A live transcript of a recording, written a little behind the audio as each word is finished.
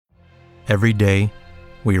Every day,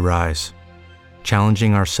 we rise,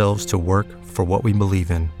 challenging ourselves to work for what we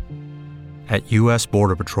believe in. At U.S.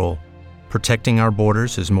 Border Patrol, protecting our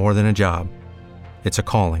borders is more than a job. It's a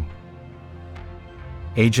calling.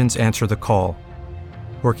 Agents answer the call,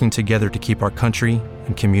 working together to keep our country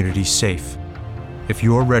and communities safe. If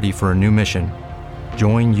you're ready for a new mission,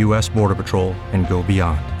 join U.S. Border Patrol and go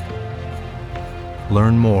beyond.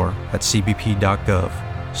 Learn more at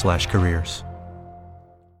cbp.gov/careers.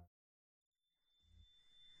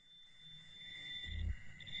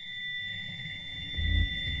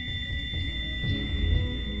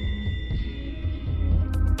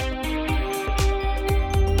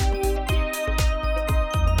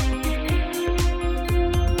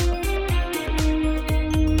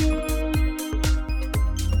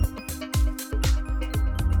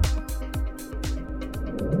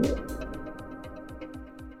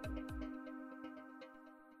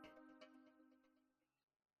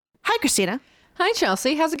 Hi, Christina. Hi,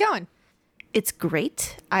 Chelsea. How's it going? It's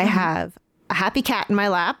great. I have a happy cat in my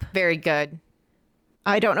lap. Very good.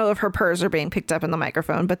 I don't know if her purrs are being picked up in the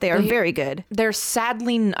microphone, but they are very good. They're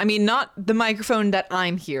sadly, not the microphone that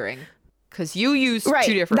I'm hearing, because you use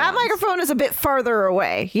two different That ones. microphone is a bit farther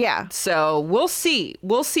away. Yeah. So we'll see.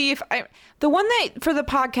 We'll see if the one that for the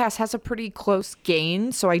podcast has a pretty close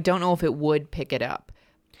gain, so I don't know if it would pick it up.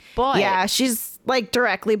 But Yeah, she's like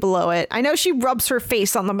directly below it. I know she rubs her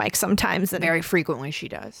face on the mic sometimes. And very frequently she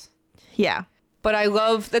does. yeah. But I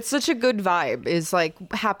love, that's such a good vibe, is like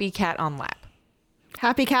happy cat on lap.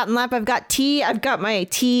 Happy cat in lap. I've got tea. I've got my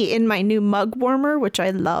tea in my new mug warmer, which I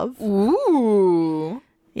love. Ooh.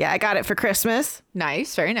 Yeah, I got it for Christmas.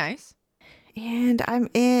 Nice. Very nice. And and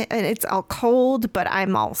it's all cold, but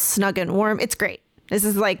I'm all snug and warm. It's great. This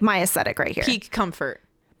is like my aesthetic right here. Peak comfort.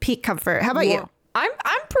 Peak comfort. How about you? I'm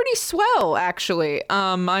pretty swell, actually.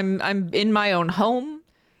 I'm in my own home.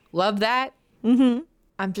 Love that. Mm-hmm.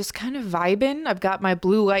 I'm just kind of vibing. I've got my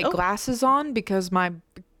blue light glasses on because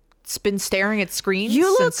it's been staring at screens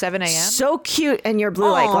since 7 a.m. So cute in your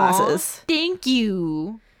blue light glasses. Thank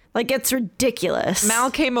you. Like, it's ridiculous.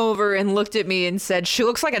 Mal came over and looked at me and said, "She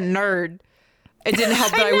looks like a nerd." It didn't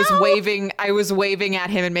help that I was waving at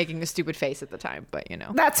him and making a stupid face at the time, but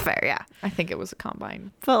That's fair, yeah. I think it was a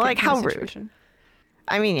combine. But like, kind of how rude. situation.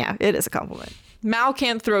 I mean, yeah, it is a compliment. Mal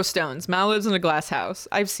can't throw stones. Mal lives in a glass house.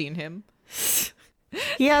 I've seen him.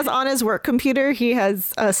 He has on his work computer, he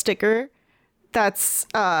has a sticker that's,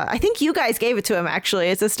 I think you guys gave it to him, actually.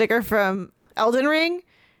 It's a sticker from Elden Ring,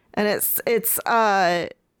 and it's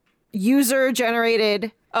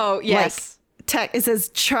user-generated. Oh, yes. Like, tech. It says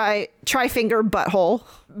tri-finger butthole.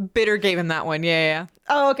 Bitter gave him that one. Yeah.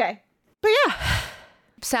 Oh, okay. But yeah.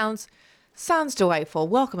 Sounds delightful.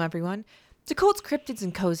 Welcome, everyone, to Cults, Cryptids,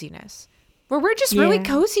 and Coziness, where we're just really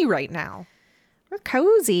cozy right now. We're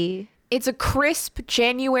cozy. It's a crisp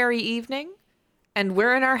January evening, and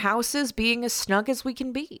we're in our houses being as snug as we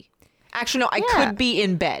can be. Actually, no, I could be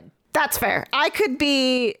in bed. That's fair. I could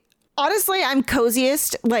be, honestly, I'm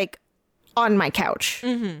coziest, like, on my couch.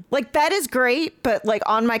 Mm-hmm. Like, bed is great, but, like,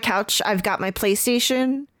 on my couch, I've got my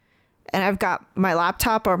PlayStation, and I've got my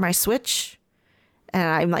laptop or my Switch, and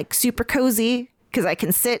I'm, like, super cozy, because I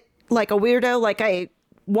can sit like a weirdo, like I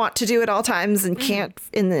want to do at all times, and can't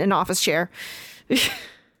in an office chair.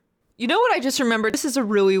 You know what I just remembered? This is a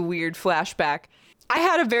really weird flashback. I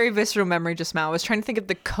had a very visceral memory just now. I was trying to think of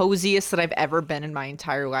the coziest that I've ever been in my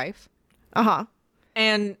entire life. Uh-huh.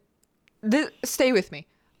 And stay with me.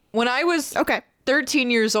 When I was 13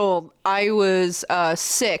 years old, I was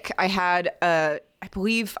sick. I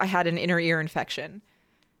believe I had an inner ear infection.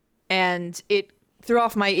 And it threw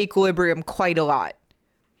off my equilibrium quite a lot.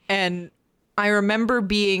 And I remember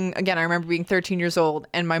being 13 years old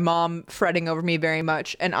and my mom fretting over me very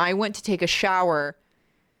much. And I went to take a shower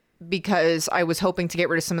because I was hoping to get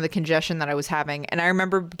rid of some of the congestion that I was having. And I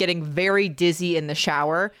remember getting very dizzy in the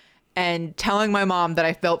shower and telling my mom that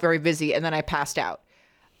I felt very dizzy, and then I passed out.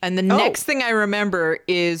 And the next thing I remember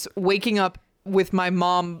is waking up with my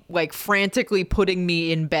mom like frantically putting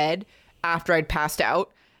me in bed after I'd passed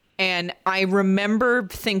out. And I remember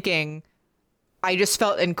thinking, I just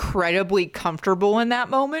felt incredibly comfortable in that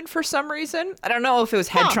moment for some reason. I don't know if it was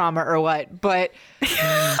head trauma or what, but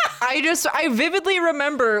I vividly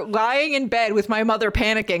remember lying in bed with my mother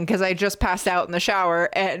panicking because I just passed out in the shower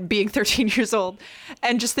and being 13 years old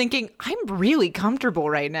and just thinking, I'm really comfortable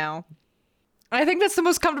right now. I think that's the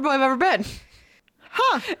most comfortable I've ever been.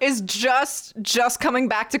 Is just coming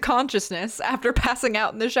back to consciousness after passing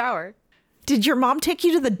out in the shower. Did your mom take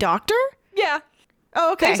you to the doctor? Yeah.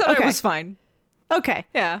 Oh, okay. They said I was fine. Okay.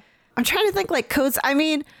 Yeah. I'm trying to think like codes. I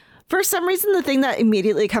mean, for some reason, the thing that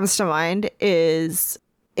immediately comes to mind is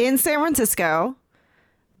in San Francisco,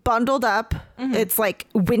 bundled up. It's like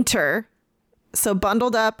winter. So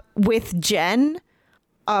bundled up with Jen,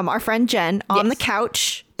 our friend Jen, on the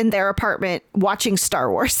couch in their apartment watching Star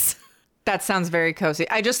Wars. That sounds very cozy.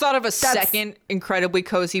 I just thought of a second incredibly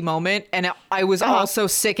cozy moment, and I was also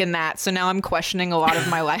sick in that. So now I'm questioning a lot of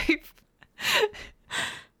my life.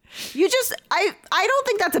 I don't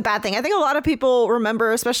think that's a bad thing. I think a lot of people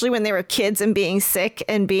remember, especially when they were kids and being sick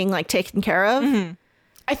and being like taken care of.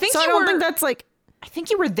 I think I don't think that's like. I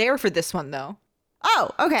think you were there for this one though.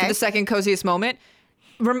 Oh, okay. For the second coziest moment.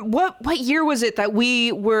 What year was it that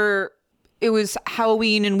we were? It was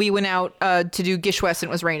Halloween and we went out to do Gish West and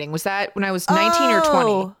it was raining. Was that when I was 19 or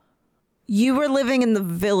 20? You were living in the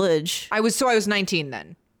village. I was 19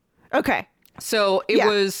 then. Okay. So it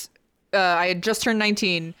was. I had just turned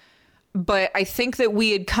 19. But I think that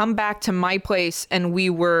we had come back to my place and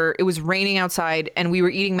it was raining outside and we were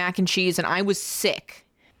eating mac and cheese and I was sick.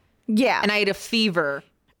 Yeah. And I had a fever.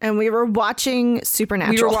 And we were watching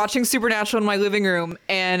Supernatural. We were watching Supernatural in my living room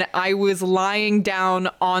and I was lying down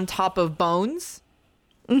on top of Bones.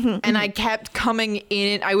 And I kept coming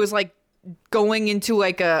in. I was like going into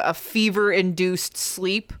like a fever-induced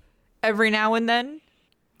sleep every now and then.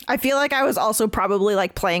 I feel like I was also probably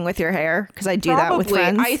like playing with your hair because I do that with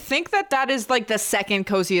friends. I think that is like the second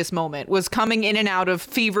coziest moment was coming in and out of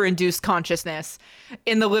fever-induced consciousness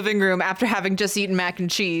in the living room after having just eaten mac and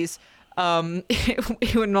cheese on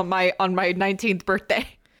my 19th birthday.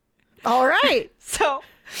 All right. So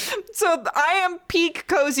I am peak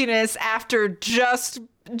coziness after just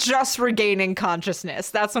regaining consciousness.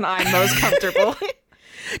 That's when I'm most comfortable.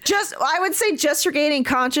 I would say just regaining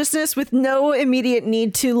consciousness with no immediate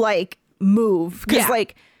need to like move. Because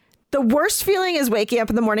like the worst feeling is waking up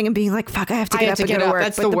in the morning and being like, fuck, I have to get up and go to work.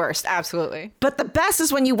 That's the worst. Absolutely. But the best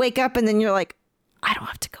is when you wake up and then you're like, I don't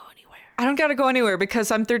have to go anywhere. I don't got to go anywhere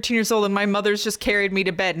because I'm 13 years old and my mother's just carried me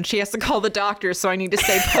to bed and she has to call the doctor. So I need to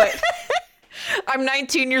stay put. I'm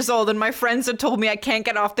 19 years old and my friends have told me I can't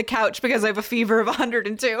get off the couch because I have a fever of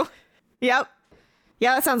 102. Yep.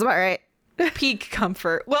 Yeah, that sounds about right. Peak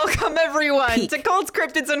comfort. Welcome everyone to Cults,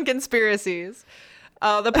 Cryptids, and Conspiracies.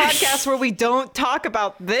 The podcast where we don't talk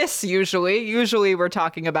about this usually. Usually we're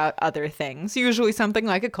talking about other things. Usually something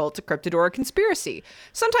like a cult, a cryptid, or a conspiracy.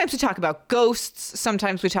 Sometimes we talk about ghosts.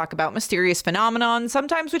 Sometimes we talk about mysterious phenomenon.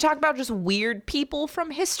 Sometimes we talk about just weird people from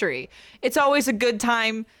history. It's always a good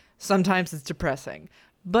time. Sometimes it's depressing.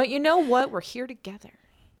 But you know what? We're here together.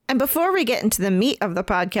 And before we get into the meat of the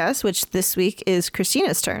podcast, which this week is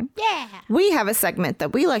Christina's turn, we have a segment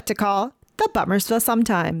that we like to call the Bummers for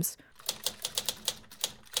Sometimes.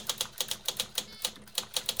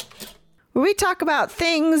 Where we talk about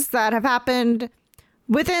things that have happened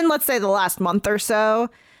within, let's say, the last month or so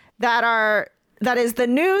that is the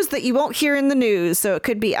news that you won't hear in the news. So it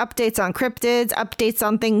could be updates on cryptids, updates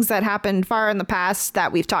on things that happened far in the past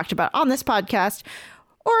that we've talked about on this podcast,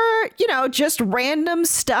 or, just random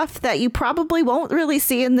stuff that you probably won't really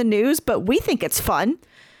see in the news, but we think it's fun.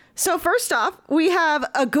 So first off, we have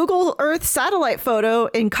a Google Earth satellite photo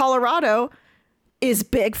in Colorado. Is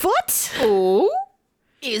Bigfoot? Oh,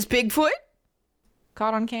 is Bigfoot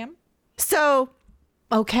caught on cam? So,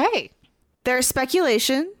 okay. There's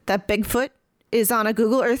speculation that Bigfoot is on a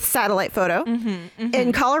Google Earth satellite photo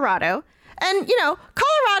in Colorado. And,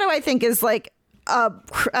 Colorado, I think, is like a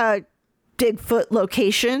Bigfoot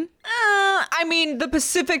location. I mean, the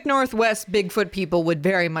Pacific Northwest Bigfoot people would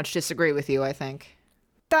very much disagree with you, I think.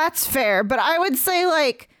 That's fair. But I would say,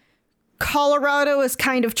 like, Colorado is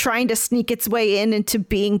kind of trying to sneak its way into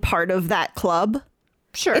being part of that club.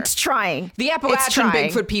 Sure. It's trying. The Appalachian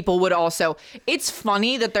Bigfoot people would also. It's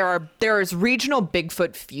funny that there's regional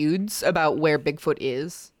Bigfoot feuds about where Bigfoot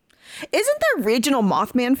is. Isn't there regional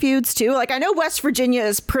Mothman feuds too? Like, I know West Virginia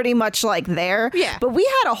is pretty much like there. Yeah. But we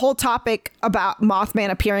had a whole topic about Mothman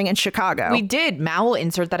appearing in Chicago. We did. Mal will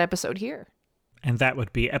insert that episode here. And that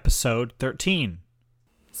would be episode 13.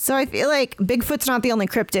 So I feel like Bigfoot's not the only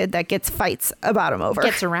cryptid that gets fights about him over.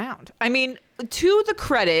 Gets around. I mean, to the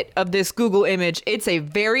credit of this Google image, it's a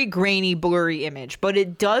very grainy, blurry image, but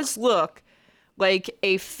it does look like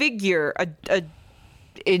a figure,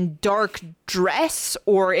 in dark dress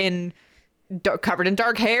or covered in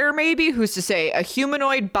dark hair, maybe. Who's to say? A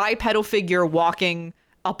humanoid bipedal figure walking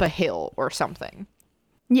up a hill or something.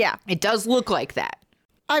 Yeah. It does look like that.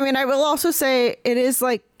 I mean, I will also say it is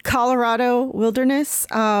like Colorado wilderness.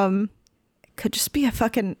 It could just be a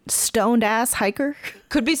fucking stoned ass hiker.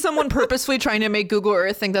 Could be someone purposefully trying to make Google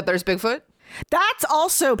Earth think that there's Bigfoot. That's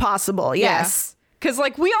also possible. Yes. Because,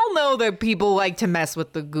 like, we all know that people like to mess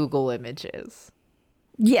with the Google images.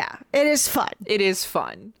 Yeah, it is fun. It is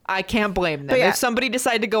fun. I can't blame them. Yeah. If somebody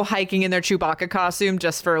decided to go hiking in their Chewbacca costume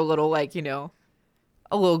just for a little, like, you know,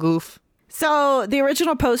 a little goof. So the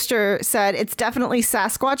original poster said it's definitely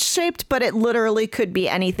Sasquatch shaped, but it literally could be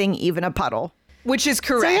anything, even a puddle. Which is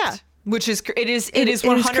correct. So, yeah. Which is it is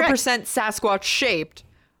 100% Sasquatch shaped,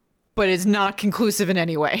 but it's not conclusive in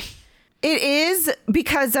any way. It is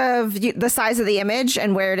because of the size of the image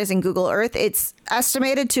and where it is in Google Earth. It's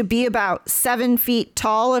estimated to be about 7 feet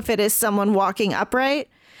tall if it is someone walking upright,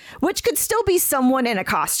 which could still be someone in a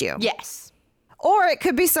costume. Yes. Or it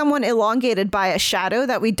could be someone elongated by a shadow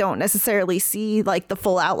that we don't necessarily see like the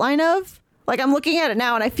full outline of. Like I'm looking at it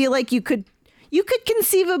now and I feel like you could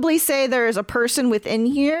conceivably say there is a person within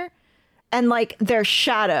here and like their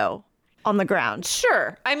shadow on the ground.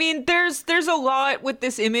 Sure. I mean, there's a lot with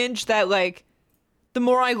this image that, like, the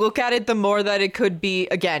more I look at it, the more that it could be,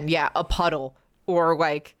 again, yeah, a puddle or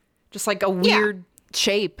like just like a weird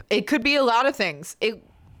shape. It could be a lot of things.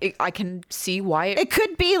 I can see why it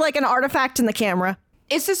could be like an artifact in the camera.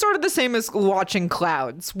 It's just sort of the same as watching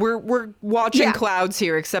clouds. We're watching clouds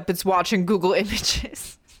here, except it's watching Google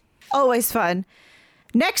Images. Always fun.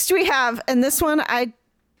 Next we have, and this one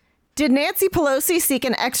did Nancy Pelosi seek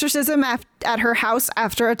an exorcism at her house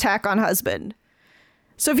after attack on husband?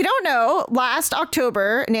 So if you don't know, last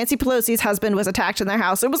October, Nancy Pelosi's husband was attacked in their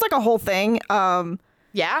house. It was like a whole thing.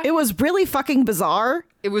 Yeah. It was really fucking bizarre.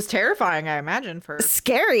 It was terrifying, I imagine, for...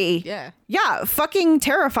 Scary. Yeah. Yeah, fucking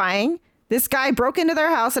terrifying. This guy broke into their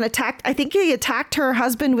house and he attacked her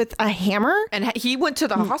husband with a hammer. And he went to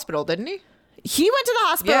the hospital, didn't he? He went to the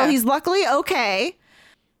hospital. Yeah. He's luckily okay.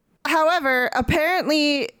 However,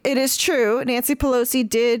 apparently it is true. Nancy Pelosi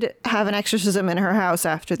did have an exorcism in her house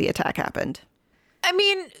after the attack happened. I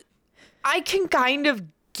mean, I can kind of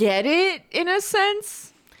get it in a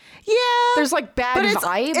sense. Yeah. There's like bad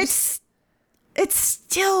vibes. It's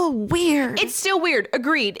still weird. It's still weird.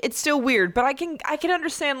 Agreed. It's still weird. But I can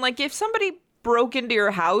understand, like, if somebody broke into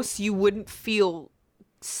your house, you wouldn't feel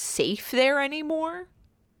safe there anymore.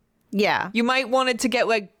 Yeah. You might want it to get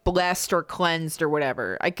like blessed or cleansed or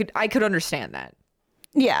whatever. I could understand that.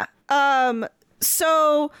 Yeah.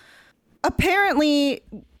 So apparently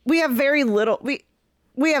we have very little.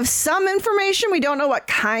 We have some information. We don't know what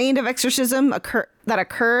kind of exorcism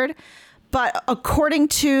occurred, but according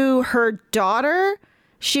to her daughter,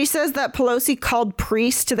 she says that Pelosi called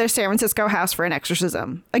priests to their San Francisco house for an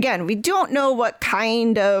exorcism. Again, we don't know what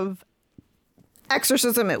kind of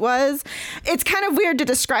exorcism it was. It's kind of weird to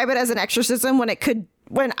describe it as an exorcism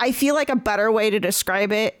when I feel like a better way to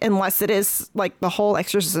describe it, unless it is like the whole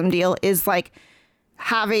exorcism deal, is like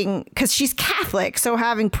because she's Catholic, so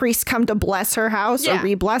having priests come to bless her house or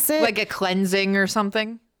re-bless it. Like a cleansing or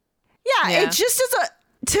something. Yeah. It just is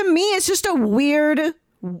to me, it's just a weird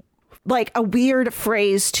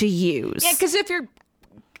phrase to use. Yeah, because if you're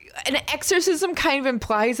an exorcism kind of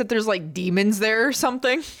implies that there's like demons there or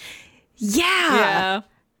something. Yeah.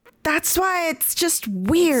 That's why it's just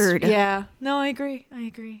weird. Yeah. No, I agree.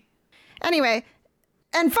 Anyway,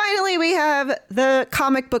 and finally we have the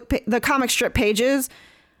comic strip pages,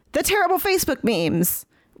 the terrible Facebook memes.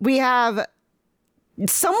 We have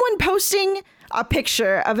someone posting a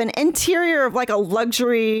picture of an interior of like a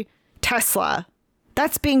luxury Tesla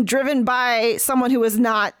that's being driven by someone who is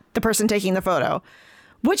not the person taking the photo.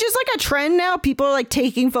 Which is like a trend now. People are like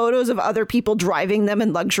taking photos of other people driving them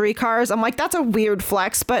in luxury cars. I'm like, that's a weird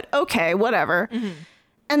flex, but okay, whatever. Mm-hmm.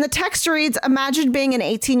 And the text reads, imagine being an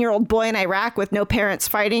 18-year-old boy in Iraq with no parents,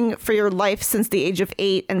 fighting for your life since the age of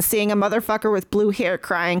 8 and seeing a motherfucker with blue hair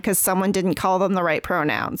crying because someone didn't call them the right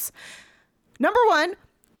pronouns. Number one,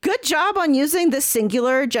 good job on using the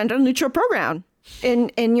singular gender neutral pronoun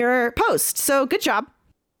in your post. So good job.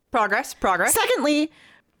 Progress. Secondly,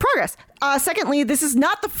 this is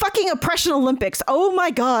not the fucking oppression Olympics. Oh my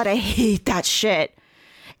God, I hate that shit.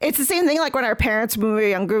 It's the same thing like when our parents, when we were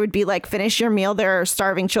younger, would be like, finish your meal. There are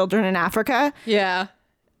starving children in Africa. Yeah.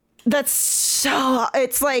 It's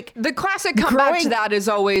like... The classic comeback to that is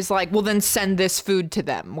always like, well, then send this food to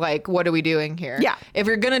them. Like, what are we doing here? Yeah. If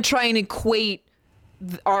you're going to try and equate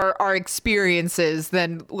our experiences,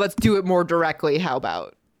 then let's do it more directly. How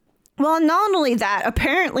about? Well, not only that,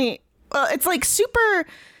 apparently, it's like super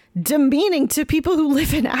demeaning to people who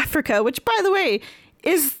live in Africa, which, by the way,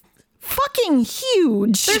 is fucking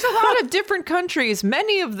huge. There's a lot of different countries,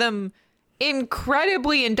 many of them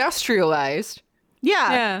incredibly industrialized.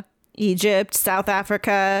 Yeah. Egypt, South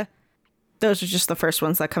Africa. Those are just the first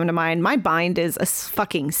ones that come to mind. My mind is a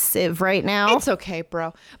fucking sieve right now. It's okay,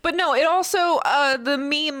 bro. But no, it also, the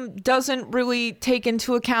meme doesn't really take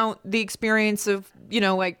into account the experience of,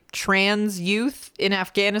 like trans youth in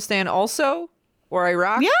Afghanistan also. or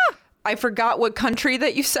Iraq. Yeah. I forgot what country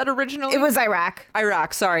that you said originally. It was Iraq.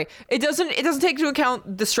 Iraq, sorry. It doesn't take into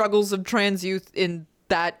account the struggles of trans youth in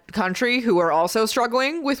that country who are also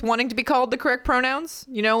struggling with wanting to be called the correct pronouns.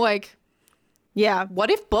 You know, like, Yeah. what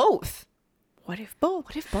if both? What if both?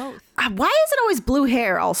 What if both? Why is it always blue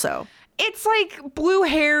hair also? It's like blue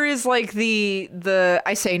hair is like the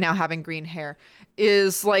I say now having green hair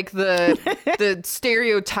is like the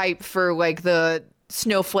stereotype for like the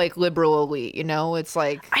snowflake liberal elite, you know? It's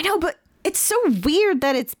like, I know, but it's so weird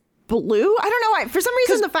that it's blue. I don't know why. For some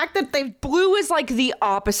reason, the fact that blue is like the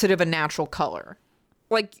opposite of a natural color.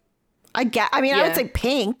 Like, I would say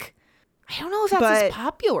pink. I don't know if that's as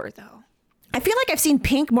popular though. I feel like I've seen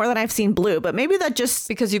pink more than I've seen blue, but maybe that just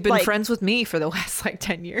because you've been friends with me for the last like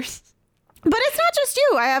 10 years. But it's not just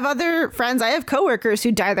you. I have other friends. I have coworkers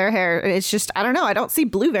who dye their hair. It's just, I don't know. I don't see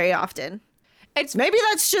blue very often. Maybe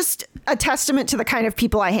that's just a testament to the kind of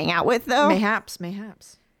people I hang out with, though. Mayhaps.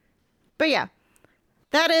 But yeah,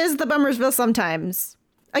 that is the Bummersville Sometimes.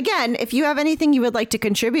 Again, if you have anything you would like to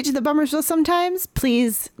contribute to the Bummersville Sometimes,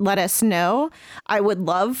 please let us know. I would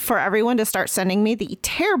love for everyone to start sending me the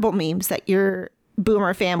terrible memes that your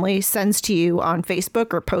boomer family sends to you on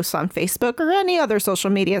Facebook or posts on Facebook or any other social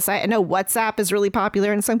media site. I know WhatsApp is really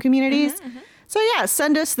popular in some communities. So yeah,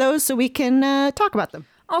 send us those so we can talk about them.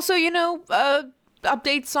 Also, you know,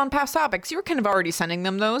 updates on past topics. You were kind of already sending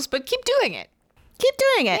them those, but keep doing it. Keep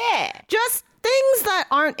doing it. Yeah. Just things that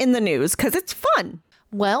aren't in the news because it's fun.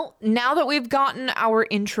 Well, now that we've gotten our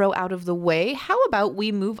intro out of the way, how about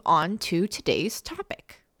we move on to today's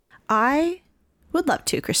topic? I would love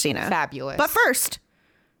to, Christina. Fabulous. But first,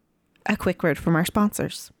 a quick word from our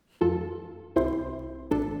sponsors.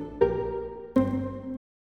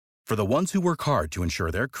 For the ones who work hard to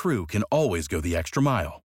ensure their crew can always go the extra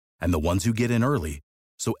mile, and the ones who get in early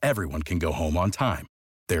so everyone can go home on time,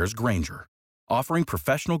 there's Grainger, offering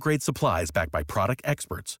professional-grade supplies backed by product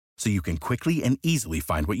experts so you can quickly and easily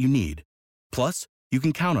find what you need. Plus, you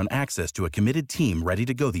can count on access to a committed team ready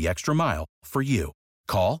to go the extra mile for you.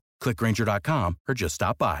 Call, click Grainger.com, or just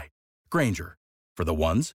stop by. Grainger, for the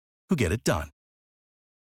ones who get it done.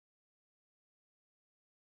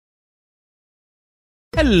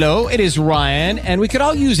 Hello, it is Ryan, and we could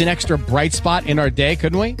all use an extra bright spot in our day,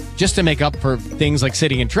 couldn't we? Just to make up for things like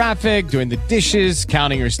sitting in traffic, doing the dishes,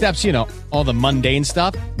 counting your steps, you know, all the mundane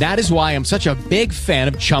stuff. That is why I'm such a big fan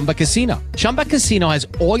of Chumba Casino. Chumba Casino has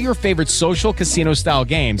all your favorite social casino-style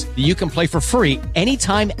games that you can play for free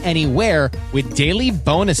anytime, anywhere with daily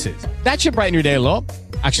bonuses. That should brighten your day a little.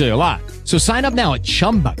 Actually, a lot. So sign up now at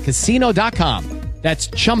ChumbaCasino.com. That's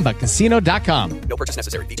ChumbaCasino.com. No purchase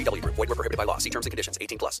necessary. VGW Group. Void where prohibited by law. See terms and conditions.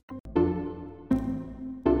 18+.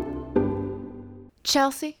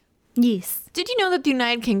 Chelsea? Yes. Did you know that the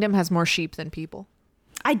United Kingdom has more sheep than people?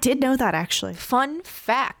 I did know that, actually. Fun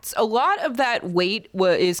facts. A lot of that weight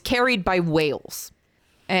is carried by Wales.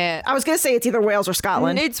 I was going to say it's either Wales or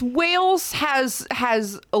Scotland. It's Wales has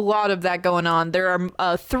a lot of that going on. There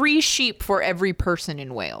are 3 sheep for every person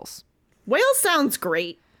in Wales. Wales sounds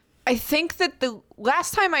great. I think that the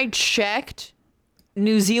last time I checked,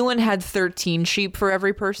 New Zealand had 13 sheep for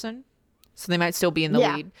every person. So they might still be in the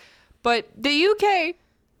lead. But the UK,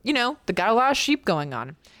 you know, they got a lot of sheep going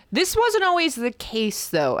on. This wasn't always the case,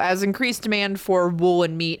 though, as increased demand for wool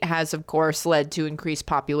and meat has, of course, led to increased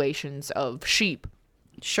populations of sheep.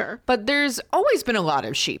 Sure. But there's always been a lot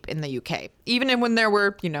of sheep in the UK. Even when there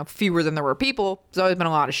were, you know, fewer than there were people, there's always been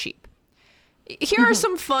a lot of sheep. Here are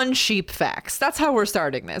some fun sheep facts. That's how we're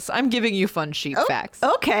starting this. I'm giving you fun sheep facts.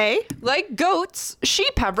 Okay. Like goats,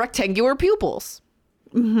 sheep have rectangular pupils.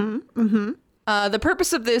 The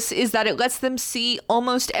purpose of this is that it lets them see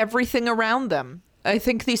almost everything around them. I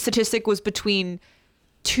think the statistic was between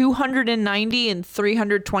 290 and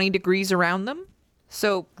 320 degrees around them.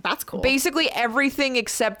 So that's cool. Basically everything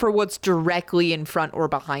except for what's directly in front or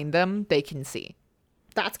behind them, they can see.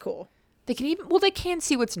 That's cool. They can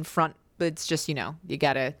see what's in front, but it's just, you know, you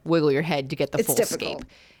gotta wiggle your head to get the full scape.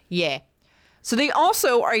 Yeah. So they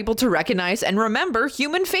also are able to recognize and remember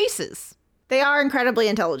human faces. They are incredibly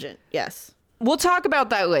intelligent. Yes. We'll talk about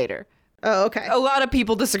that later. Oh, okay. A lot of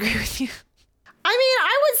people disagree with you. I mean,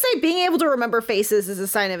 I would say being able to remember faces is a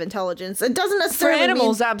sign of intelligence. It doesn't necessarily for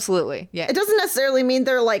animals, absolutely. Yeah. It doesn't necessarily mean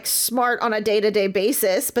they're like smart on a day-to-day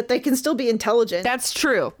basis, but they can still be intelligent. That's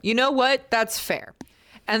true. You know what? That's fair.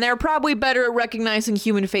 And they're probably better at recognizing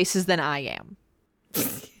human faces than I am.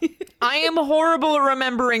 I am horrible at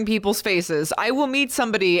remembering people's faces. I will meet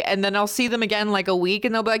somebody and then I'll see them again like a week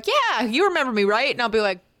and they'll be like, yeah, you remember me, right? And I'll be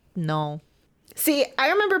like, no. See, I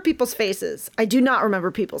remember people's faces. I do not remember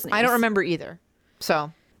people's names. I don't remember either.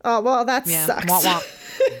 So Oh, well, that Yeah. sucks. Womp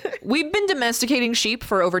womp. We've been domesticating sheep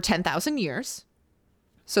for over 10,000 years.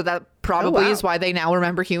 So that probably is why they now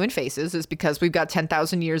remember human faces, is because we've got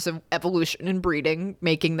 10,000 years of evolution and breeding,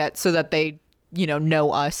 making that so that they,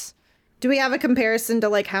 know us. Do we have a comparison to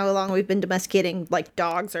like how long we've been domesticating like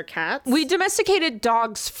dogs or cats? We domesticated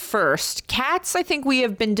dogs first. Cats, I think we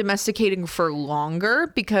have been domesticating for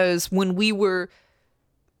longer because when we were...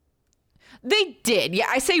 They did. Yeah,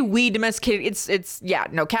 I say we domesticated.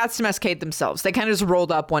 Cats domesticate themselves. They kind of just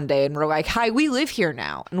rolled up one day and were like, hi, we live here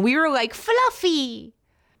now. And we were like, Fluffy.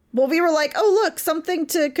 Well, we were like, oh, look, something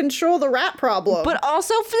to control the rat problem. But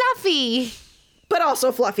also Fluffy. But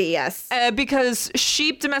also fluffy, yes. Because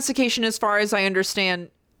sheep domestication, as far as I understand,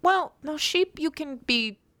 well, no, sheep, you can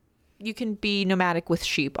be nomadic with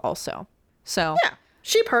sheep also. So yeah,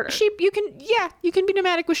 sheep herder. Sheep, you can be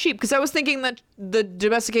nomadic with sheep. Because I was thinking that the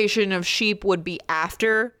domestication of sheep would be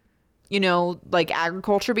after, like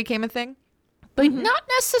agriculture became a thing. But not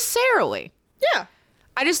necessarily. Yeah.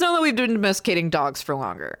 I just know that we've been domesticating dogs for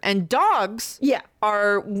longer. And dogs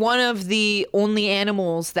are one of the only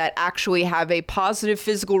animals that actually have a positive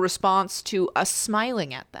physical response to us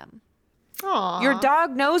smiling at them. Aww. Your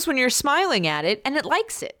dog knows when you're smiling at it, and it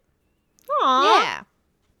likes it. Aww. Yeah.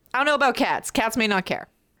 I don't know about cats. Cats may not care.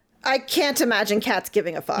 I can't imagine cats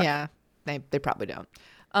giving a fuck. Yeah, they probably don't.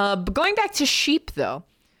 But going back to sheep, though,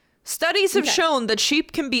 studies have shown that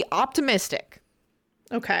sheep can be optimistic.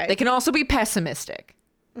 Okay. They can also be pessimistic.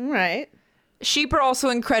 Right. Sheep are also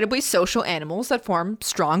incredibly social animals that form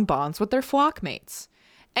strong bonds with their flock mates.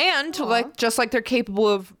 And just like they're capable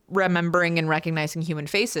of remembering and recognizing human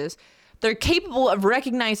faces, they're capable of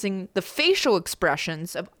recognizing the facial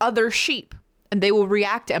expressions of other sheep, and they will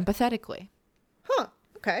react empathetically. Huh.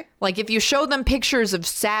 Okay. Like if you show them pictures of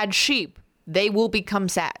sad sheep, they will become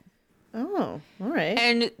sad. Oh, all right.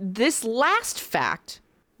 And this last fact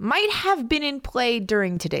might have been in play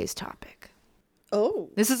during today's topic. Oh.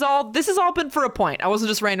 This has all been for a point. I wasn't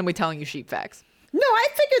just randomly telling you sheep facts. No, I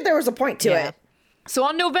figured there was a point to it. So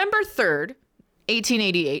on November 3rd,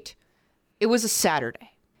 1888, it was a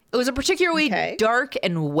Saturday. It was a particularly dark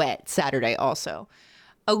and wet Saturday also.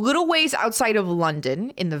 A little ways outside of London,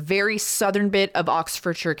 in the very southern bit of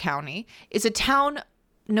Oxfordshire County, is a town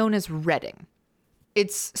known as Reading.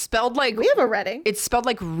 It's spelled like... We have a Reading. It's spelled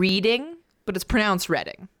like reading, but it's pronounced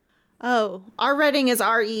Reading. Oh, our Reading is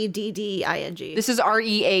R-E-D-D-I-N-G. This is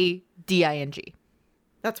R-E-A-D-I-N-G.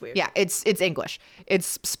 That's weird. Yeah, it's English.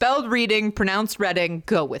 It's spelled reading, pronounced Reading,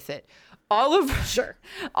 go with it.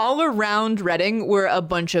 All around Reading were a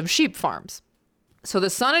bunch of sheep farms. So the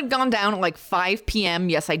sun had gone down at like 5 p.m.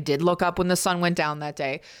 Yes, I did look up when the sun went down that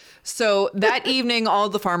day. So that evening, all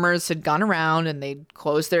the farmers had gone around and they'd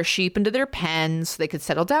closed their sheep into their pens so they could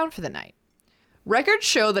settle down for the night. Records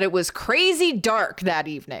show that it was crazy dark that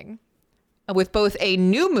evening, with both a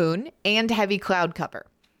new moon and heavy cloud cover.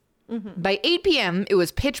 By 8 p.m., it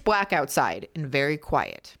was pitch black outside and very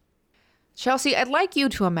quiet. Chelsea, I'd like you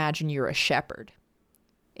to imagine you're a shepherd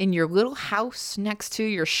in your little house next to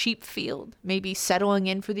your sheep field, maybe settling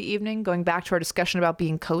in for the evening, going back to our discussion about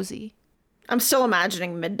being cozy. I'm still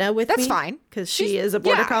imagining Midna with me. That's fine. Because she is a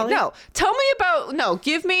border collie. No,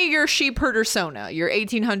 give me your sheep herder sona, your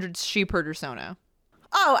 1800s sheep herder sona.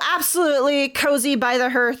 Oh, absolutely cozy by the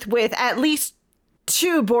hearth with at least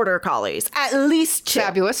 2 border collies. At least 2.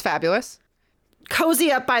 Fabulous.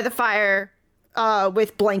 Cozy up by the fire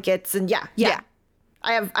with blankets and yeah.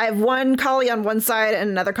 I have one collie on one side and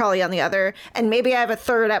another collie on the other, and maybe I have a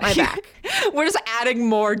third at my back. We're just adding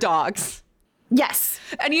more dogs. Yes.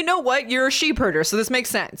 And you know what? You're a sheep herder, so this makes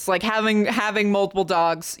sense. Like having multiple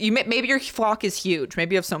dogs. Maybe your flock is huge.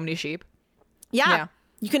 Maybe you have so many sheep. Yeah.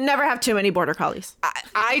 You can never have too many border collies.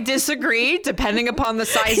 I disagree, depending upon the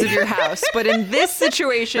size of your house. But in this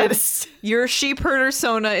situation, your sheep herder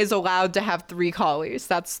sona is allowed to have 3 collies.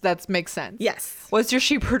 That makes sense. Yes. What's your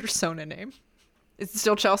sheep herder sona name? Is it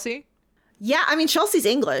still Chelsea? Yeah, I mean, Chelsea's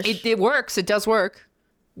English. It works. It does work.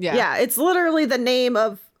 Yeah. Yeah, it's literally the name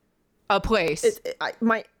of a place.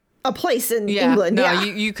 A place in England. No, yeah.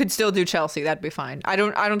 you could still do Chelsea. That'd be fine. I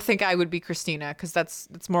don't think I would be Christina because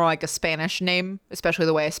that's more like a Spanish name, especially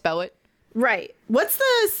the way I spell it. Right. What's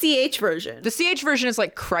the CH version? The CH version is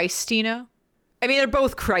like Christina. I mean, they're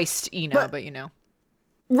both Christina, but you know.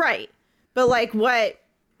 Right. But like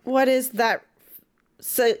what is that?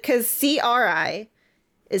 So, because CRI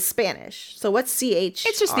is Spanish. So what's CH?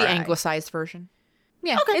 It's just the anglicized version.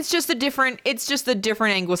 Yeah. Okay. It's just a different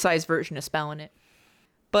anglicized version of spelling it.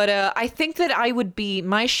 But I think that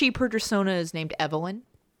my sheep herder sona is named Evelyn.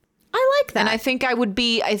 I like that. And I think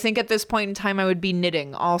at this point in time, I would be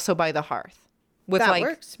knitting also by the hearth. With that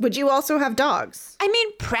works. Would you also have dogs? I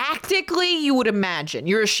mean, practically, you would imagine.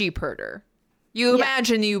 You're a sheep herder. You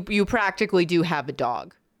imagine you practically do have a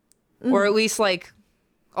dog. Or at least, like,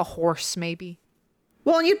 a horse, maybe.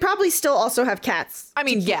 Well, and you'd probably still also have cats. I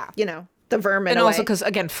mean, to keep, yeah. You know, the vermin And away. also because,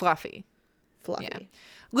 again, fluffy. Fluffy. Yeah.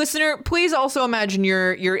 Listener, please also imagine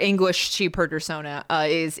your English sheep herder persona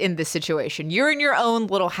is in this situation. You're in your own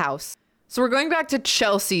little house. So we're going back to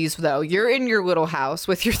Chelsea's, though. You're in your little house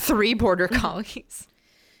with your 3 border collies.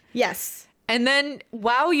 Yes. And then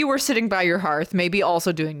while you were sitting by your hearth, maybe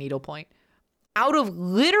also doing needlepoint, out of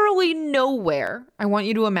literally nowhere, I want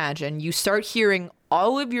you to imagine, you start hearing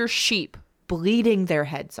all of your sheep bleeding their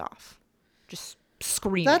heads off. Just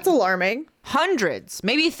screaming. That's alarming. Hundreds,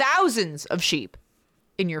 maybe thousands of sheep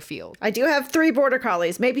in your field. I do have 3 border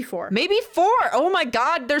collies, maybe 4. Maybe 4. Oh my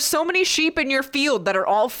God, there's so many sheep in your field that are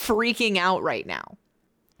all freaking out right now.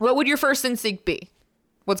 What would your first instinct be?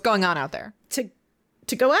 What's going on out there?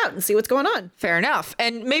 To go out and see what's going on. Fair enough.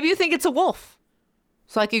 And maybe you think it's a wolf.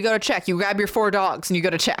 So like you go to check. You grab your 4 dogs and you go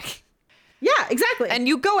to check. Yeah, exactly. And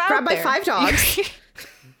you go out grab there. my 5 dogs.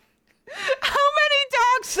 How many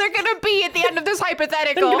dogs are going to be at the end of this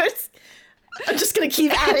hypothetical? I'm just going to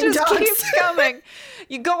keep adding It just dogs. keeps coming.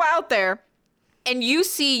 You go out there and you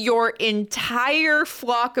see your entire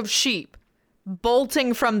flock of sheep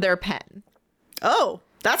bolting from their pen. Oh,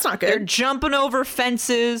 that's not good. They're jumping over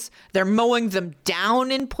fences. They're mowing them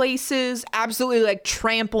down in places, absolutely like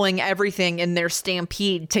trampling everything in their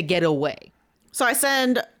stampede to get away. So I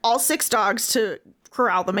send all 6 dogs to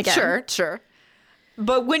corral them again. Sure.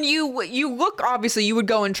 But when you look, obviously, you would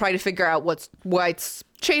go and try to figure out what's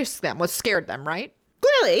chased them, what scared them, right?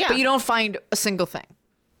 Clearly, yeah. But you don't find a single thing.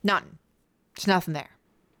 None. There's nothing there.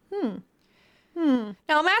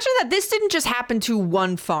 Now imagine that this didn't just happen to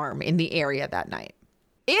one farm in the area that night.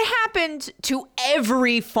 It happened to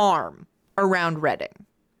every farm around Reading.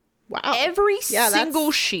 Wow. Every single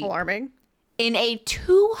that's sheep alarming. in a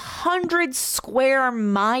 200 square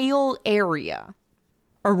mile area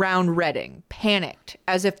around Reading panicked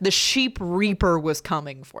as if the sheep reaper was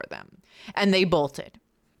coming for them. And they bolted.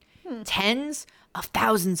 Tens of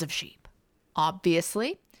thousands of sheep.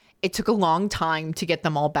 Obviously, it took a long time to get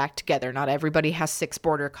them all back together. Not everybody has 6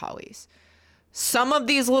 border collies. Some of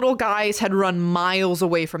these little guys had run miles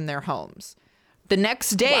away from their homes. The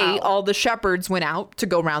next day, all the shepherds went out to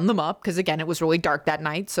go round them up because, again, it was really dark that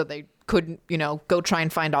night, so they couldn't, go try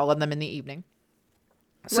and find all of them in the evening.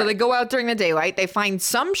 So they go out during the daylight. They find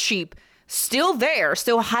some sheep still there,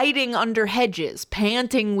 still hiding under hedges,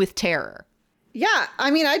 panting with terror. Yeah,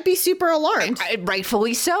 I mean, I'd be super alarmed.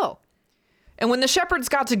 Rightfully so. And when the shepherds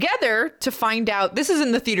got together to find out, this is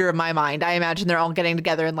in the theater of my mind. I imagine they're all getting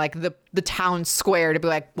together in like the town square to be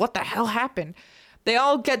like, what the hell happened? They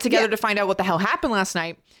all get together to find out what the hell happened last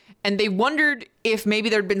night. And they wondered if maybe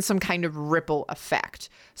there'd been some kind of ripple effect.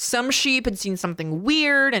 Some sheep had seen something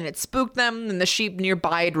weird and it spooked them, and the sheep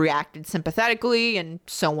nearby had reacted sympathetically, and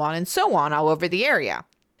so on all over the area.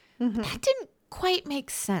 But that didn't quite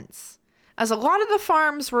make sense, as a lot of the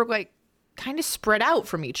farms were like kind of spread out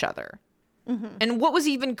from each other. And what was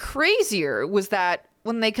even crazier was that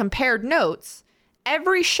when they compared notes,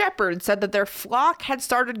 every shepherd said that their flock had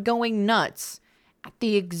started going nuts at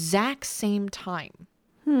the exact same time.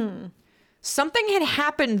 Something had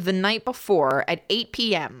happened the night before at 8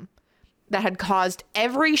 p.m. that had caused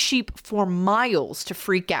every sheep for miles to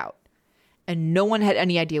freak out, and no one had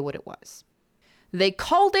any idea what it was. They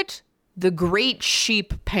called it the Great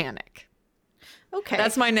Sheep Panic. Okay.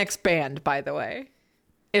 That's my next band, by the way.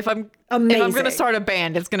 If I'm Amazing. going to start a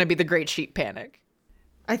band, it's going to be the Great Sheep Panic.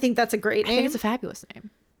 I think that's a great I name. think it's a fabulous name.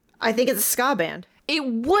 I think it's a ska band. It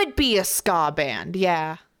would be a ska band,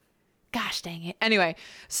 yeah. Gosh dang it. Anyway,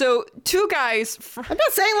 so 2 guys... I'm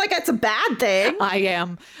not saying like it's a bad thing. I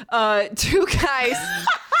am. 2 guys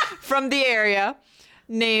from the area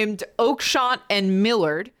named Oakshott and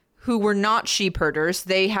Millard, who were not sheep herders.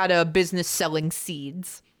 They had a business selling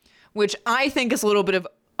seeds, which I think is a little bit of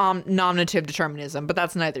nominative determinism, but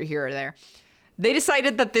that's neither here or there. They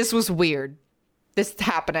decided that this was weird, this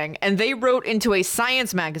happening, and they wrote into a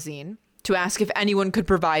science magazine to ask if anyone could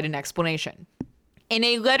provide an explanation. In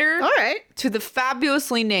a letter to the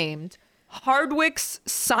fabulously named Hardwick's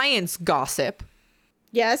Science Gossip.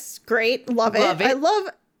 Yes, great. Love it.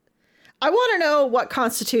 I want to know what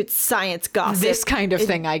constitutes science gossip. This kind of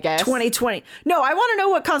thing, I guess. 2020. No, I want to know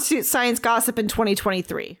what constitutes science gossip in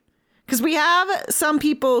 2023. Because we have some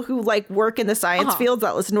people who like work in the science fields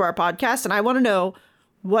that listen to our podcast, and I want to know,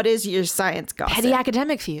 what is your science gossip? Petty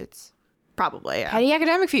academic feuds. Probably, yeah. Petty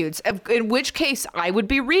academic feuds. In which case, I would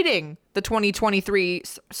be reading the 2023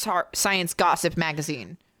 Science Gossip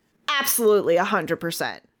magazine. Absolutely,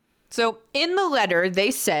 100%. So in the letter,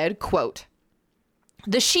 they said, quote,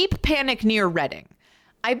 "The sheep panic near Reading.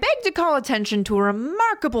 I beg to call attention to a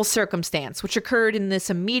remarkable circumstance which occurred in this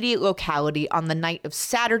immediate locality on the night of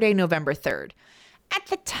Saturday, November 3rd. At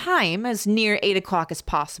the time, as near 8 o'clock as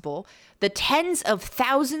possible, the tens of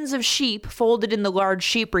thousands of sheep folded in the large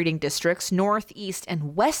sheep breeding districts north, east,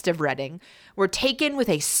 and west of Reading were taken with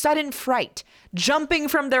a sudden fright, jumping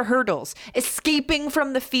from their hurdles, escaping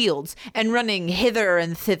from the fields, and running hither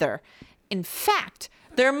and thither. In fact,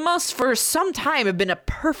 there must for some time have been a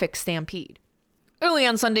perfect stampede. Early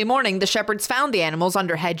on Sunday morning, the shepherds found the animals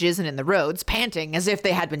under hedges and in the roads, panting as if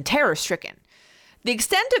they had been terror-stricken. The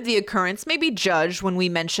extent of the occurrence may be judged when we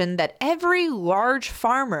mention that every large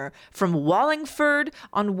farmer from Wallingford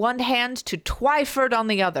on one hand to Twyford on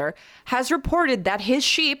the other has reported that his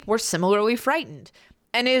sheep were similarly frightened,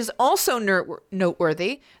 and it is also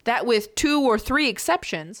noteworthy that with 2 or 3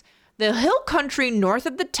 exceptions, the hill country north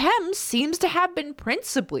of the Thames seems to have been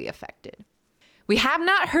principally affected. We have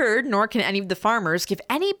not heard, nor can any of the farmers give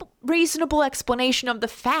any reasonable explanation of the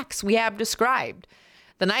facts we have described.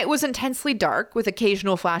 The night was intensely dark, with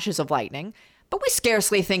occasional flashes of lightning, but we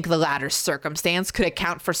scarcely think the latter circumstance could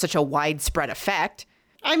account for such a widespread effect.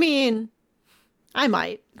 I mean, I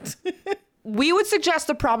might. We would suggest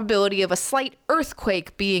the probability of a slight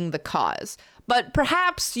earthquake being the cause, but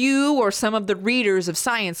perhaps you or some of the readers of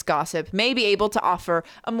Science Gossip may be able to offer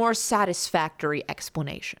a more satisfactory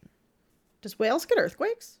explanation. Does Wales get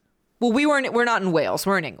earthquakes? Well, we're not in Wales.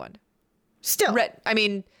 We're in England. Still.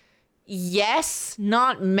 Yes,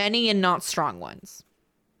 not many and not strong ones.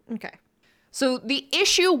 Okay. So the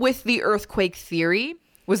issue with the earthquake theory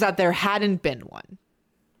was that there hadn't been one.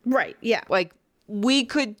 Right, yeah. Like we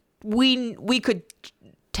could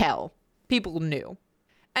tell. People knew.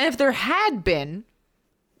 And if there had been,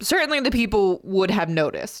 certainly the people would have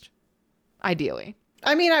noticed, ideally.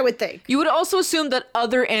 I mean, I would think. You would also assume that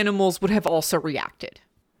other animals would have also reacted.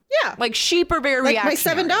 Yeah. Like sheep are very reactionary. Like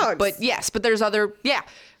my 7 dogs. But yes, but there's other, yeah.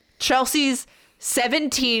 Chelsea's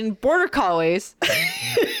 17 border collies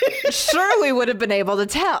surely would have been able to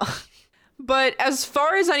tell. But as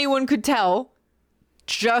far as anyone could tell,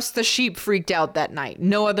 just the sheep freaked out that night.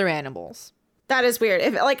 No other animals. That is weird.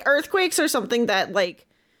 If like earthquakes are something that like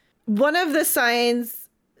one of the signs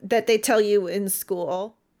that they tell you in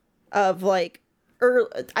school of like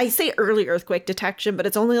I say early earthquake detection, but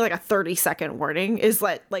it's only like a 30-second warning is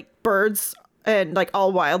that like birds and like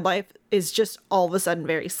all wildlife is just all of a sudden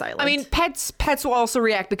very silent. I mean, pets will also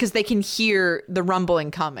react because they can hear the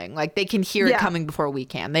rumbling coming. Like they can hear it coming before we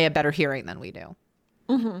can. They have better hearing than we do.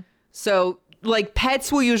 Mm-hmm. So like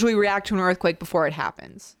pets will usually react to an earthquake before it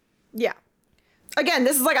happens. Yeah. Again,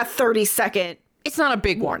 this is like a 30-second. It's not a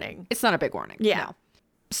big warning. It's not a big warning. Yeah. No.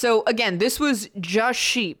 So again, this was just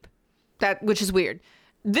sheep, which is weird.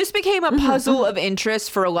 This became a puzzle of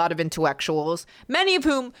interest for a lot of intellectuals, many of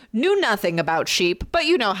whom knew nothing about sheep, but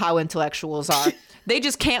you know how intellectuals are. They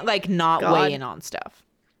just can't like not weigh in on stuff.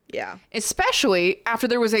 Yeah. Especially after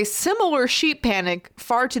there was a similar sheep panic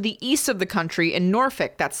far to the east of the country in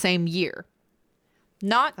Norfolk that same year.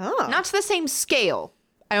 Not to the same scale.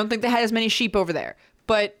 I don't think they had as many sheep over there,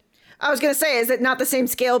 but I was going to say, is it not the same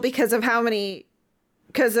scale because of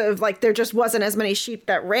because of like there just wasn't as many sheep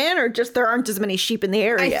that ran, or just there aren't as many sheep in the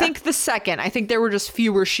area? I think the second. I think there were just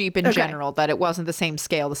fewer sheep in general, that it wasn't the same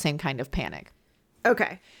scale, the same kind of panic.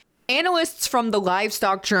 Okay. Analysts from the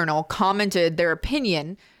Livestock Journal commented their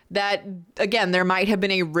opinion that, again, there might have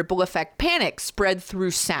been a ripple effect panic spread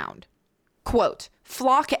through sound. Quote,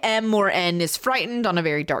 "Flock M or N is frightened on a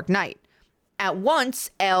very dark night. At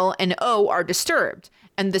once, L and O are disturbed,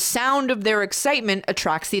 and the sound of their excitement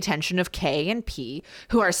attracts the attention of K and P,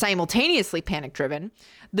 who are simultaneously panic-driven,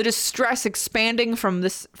 the distress expanding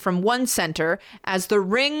from one center as the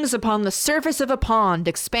rings upon the surface of a pond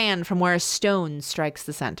expand from where a stone strikes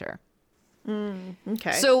the center."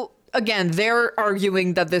 Okay. So, again, they're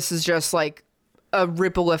arguing that this is just like a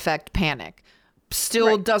ripple effect panic.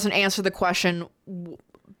 Still doesn't answer the question,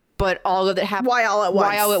 but all of it happened. Why all at once?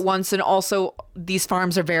 Why all at once? And also, these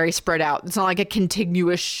farms are very spread out. It's not like a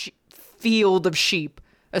contiguous field of sheep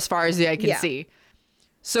as far as the eye can see.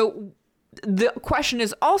 So the question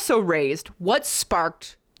is also raised, what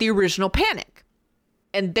sparked the original panic?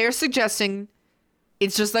 And they're suggesting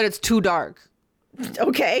it's just that it's too dark.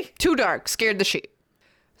 Okay. Too dark, scared the sheep.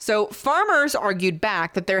 So farmers argued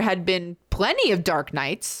back that there had been plenty of dark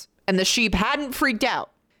nights and the sheep hadn't freaked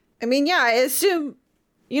out. I mean, yeah, I assume,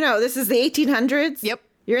 this is the 1800s. Yep.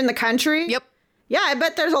 You're in the country. Yep. Yeah, I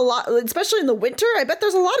bet there's a lot, especially in the winter, I bet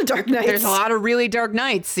there's a lot of dark nights. There's a lot of really dark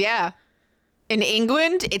nights, yeah. In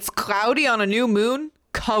England, it's cloudy on a new moon.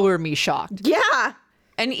 color me shocked. Yeah.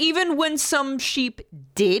 And even when some sheep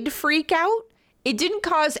did freak out, it didn't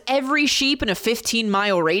cause every sheep in a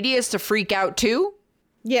 15-mile radius to freak out too.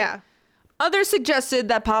 Yeah. Others suggested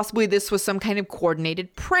that possibly this was some kind of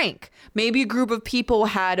coordinated prank. Maybe a group of people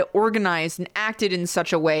had organized and acted in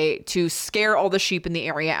such a way to scare all the sheep in the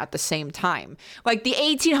area at the same time. Like the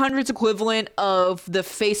 1800s equivalent of the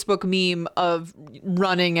Facebook meme of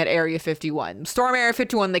running at Area 51. Storm Area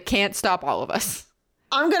 51, they can't stop all of us.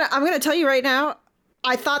 I'm gonna tell you right now,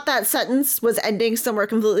 I thought that sentence was ending somewhere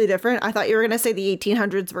completely different. I thought you were gonna say the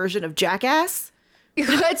 1800s version of Jackass.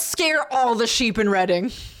 Let's scare all the sheep in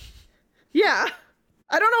Reading. Yeah.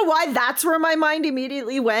 I don't know why that's where my mind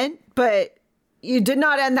immediately went, but you did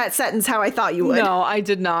not end that sentence how I thought you would. No, I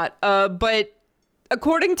did not. But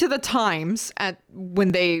according to the Times,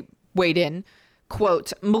 when they weighed in,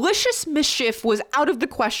 quote, malicious mischief was out of the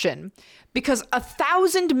question because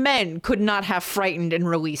 1,000 men could not have frightened and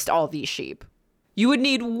released all these sheep. You would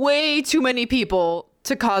need way too many people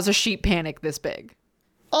to cause a sheep panic this big.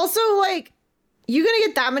 Also, like, you gonna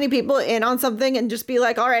get that many people in on something and just be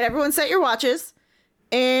like, all right, everyone set your watches.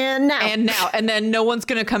 And now. And then no one's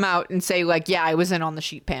gonna come out and say, like, yeah, I was in on the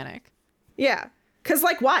sheep panic. Yeah. Because,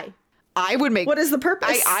 like, why? I would make... What is the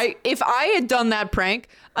purpose? If I had done that prank,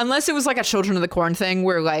 unless it was like a Children of the Corn thing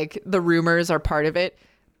where, like, the rumors are part of it,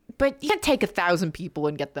 but you can't take 1,000 people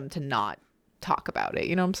and get them to not talk about it.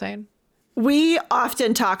 You know what I'm saying? We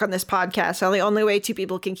often talk on this podcast how the only way two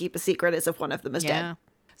people can keep a secret is if one of them is dead.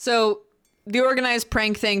 So the organized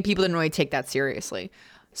prank thing, people didn't really take that seriously.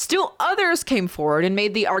 Still, others came forward and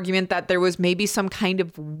made the argument that there was maybe some kind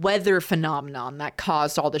of weather phenomenon that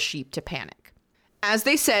caused all the sheep to panic. As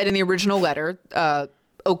they said in the original letter,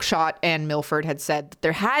 Oakeshott and Milford had said that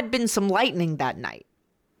there had been some lightning that night.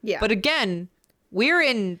 Yeah. But again, we're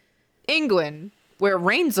in England where it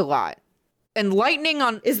rains a lot. And lightning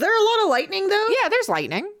on... Is there a lot of lightning, though? Yeah, there's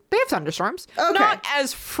lightning. They have thunderstorms. Okay. Not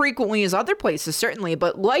as frequently as other places, certainly,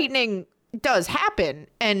 but lightning does happen.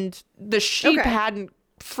 And the sheep hadn't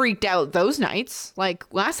freaked out those nights.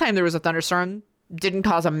 Like, last time there was a thunderstorm, didn't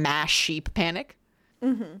cause a mass sheep panic.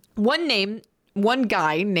 Mm-hmm. One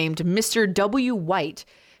guy named Mr. W. White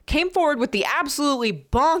came forward with the absolutely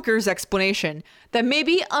bonkers explanation that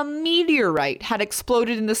maybe a meteorite had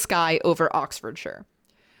exploded in the sky over Oxfordshire.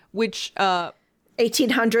 Which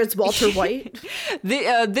 1800s Walter White.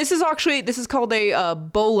 This is called a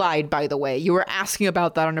bolide, by the way. You were asking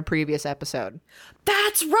about that on a previous episode.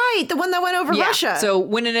 That's right, the one that went over Russia. So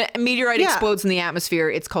when a meteorite explodes in the atmosphere,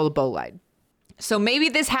 it's called a bolide. So maybe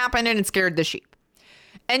this happened and it scared the sheep.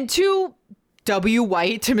 And to W.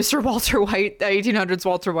 White, to Mr. Walter White, the 1800s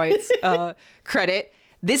Walter White's credit,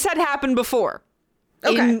 this had happened before.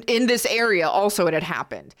 Okay. In this area also it had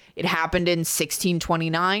happened. It happened in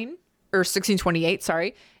 1628,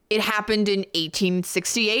 sorry. It happened in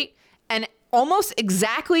 1868 and almost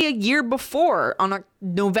exactly a year before on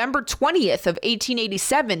November 20th of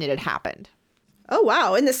 1887 it had happened. Oh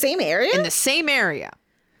wow, in the same area? In the same area.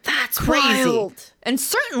 That's crazy. Wild. And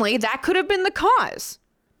certainly that could have been the cause.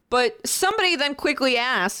 But somebody then quickly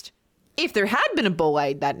asked if there had been a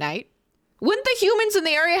bolide that night, wouldn't the humans in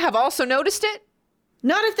the area have also noticed it?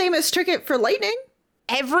 Not if they mistook it for lightning.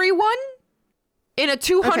 Everyone? In a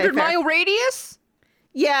 200-mile radius?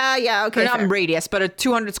 Yeah, okay. Or not radius, but a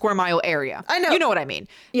 200 square mile area. I know. You know what I mean.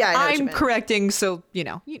 Yeah, I know I'm correcting, so, you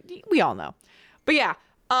know, we all know. But yeah,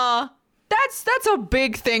 that's a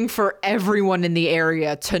big thing for everyone in the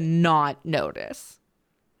area to not notice.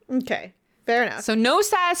 Okay, fair enough. So no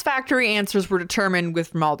satisfactory answers were determined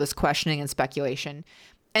from all this questioning and speculation.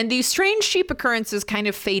 And these strange sheep occurrences kind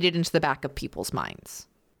of faded into the back of people's minds.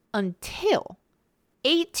 Until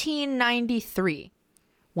 1893,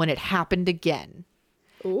 when it happened again.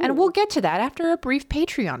 Ooh. And we'll get to that after a brief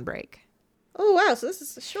Patreon break. Oh, wow. So this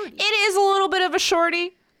is a shorty. It is a little bit of a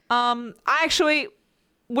shorty.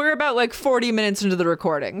 We're about like 40 minutes into the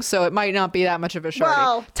recording, so it might not be that much of a shorty.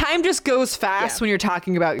 Well, time just goes fast when you're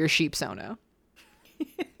talking about your sheep Sona.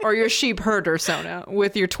 Or your sheep herder Sona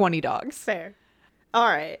with your 20 dogs. Fair. All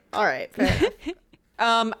right. Fair enough.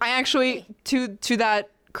 I actually, to that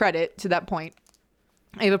credit, to that point,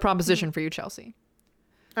 I have a proposition for you, Chelsea.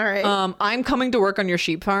 All right. I'm coming to work on your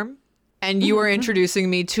sheep farm, and you are introducing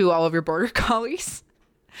me to all of your border collies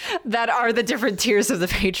that are the different tiers of the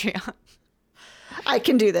Patreon. I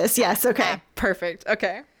can do this. Yes. Okay. Perfect.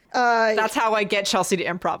 Okay. That's how I get Chelsea to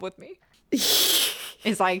improv with me.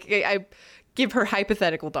 It's like I give her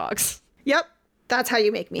hypothetical dogs. Yep. That's how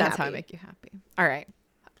you make me happy. That's how I make you happy.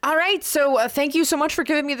 All right. So thank you so much for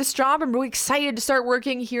giving me this job. I'm really excited to start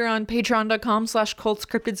working here on patreon.com/cults,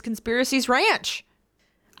 cryptids, conspiracies ranch.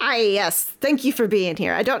 Yes. Thank you for being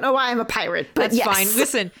here. I don't know why I'm a pirate, but That's yes. fine.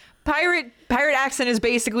 Listen, pirate accent is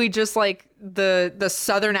basically just like the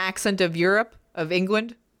southern accent of Europe, of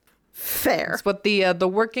England. Fair. It's what the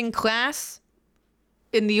working class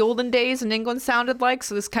in the olden days in England sounded like,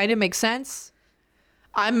 so this kind of makes sense.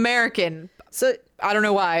 I'm American. So I don't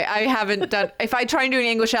know why. I haven't done... If I try and do an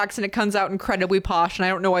English accent, it comes out incredibly posh, and I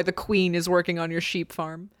don't know why the Queen is working on your sheep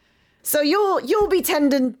farm. So you'll be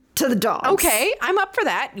tending to the dogs. Okay, I'm up for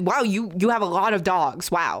that. Wow, you have a lot of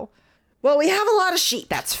dogs. Wow. Well, we have a lot of sheep.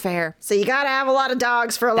 That's fair. So you gotta have a lot of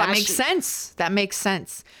dogs for a lot That of makes sheep. sense. That makes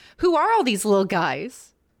sense. Who are all these little guys?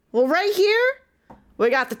 Well, right here, we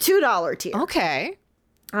got the $2 tier. Okay.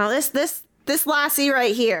 Now this lassie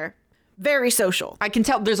right here, very social. I can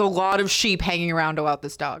tell there's a lot of sheep hanging around about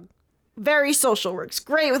this dog. Very social. Works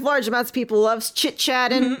great with large amounts of people. Loves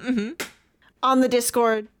chit-chatting on the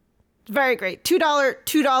Discord. Very great.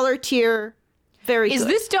 $2 tier. Very good.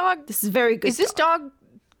 This is very good. Is this dog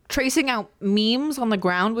tracing out memes on the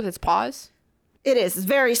ground with its paws? It is. It's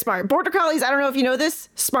very smart. Border Collies, I don't know if you know this,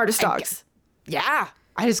 smartest dogs. Yeah.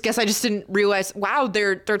 I guess I just didn't realize. Wow,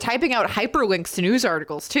 they're typing out hyperlinks to news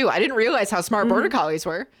articles too. I didn't realize how smart Border Collies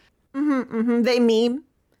were. They meme.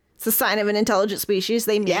 It's a sign of an intelligent species.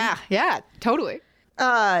 They meme. Yeah, totally.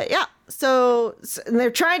 Yeah. So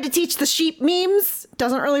they're trying to teach the sheep memes.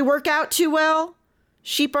 Doesn't really work out too well.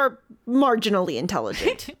 Sheep are marginally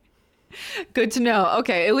intelligent. Good to know.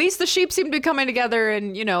 Okay, at least the sheep seem to be coming together,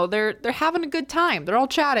 and they're having a good time. They're all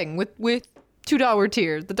chatting with $2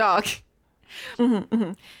 tier, the dog.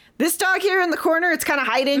 This dog here in the corner, it's kind of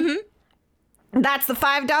hiding. That's the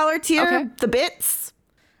 $5 tier. Okay. The bits.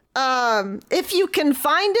 If you can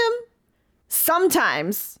find him,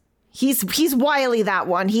 sometimes he's wily. That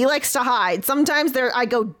one, he likes to hide. Sometimes I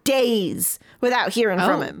go days without hearing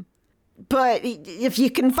from him. But if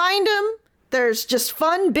you can find him, there's just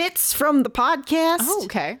fun bits from the podcast. Oh,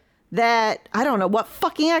 okay. That I don't know what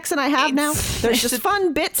fucking accent I have now. There's just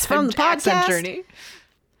fun bits from the Accent podcast journey.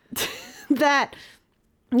 that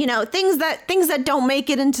things that don't make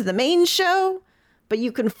it into the main show, but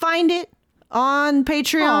you can find it on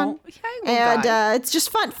Patreon. And it's just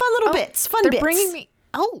fun little bits. They're bringing me.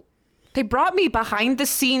 Oh, they brought me behind the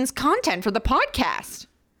scenes content for the podcast.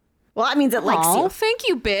 Well, that means it likes Oh, you. thank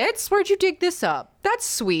you, Bits. Where'd you dig this up? That's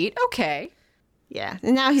sweet. Okay. Yeah.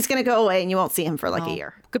 And now he's gonna go away, and you won't see him for like a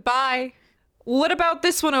year. Goodbye. What about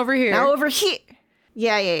this one over here? Now over here.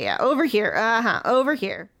 Yeah. Over here. Over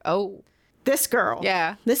here. Oh. This girl.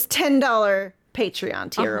 Yeah. This $10 Patreon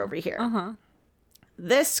tier over here.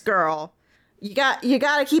 This girl. You got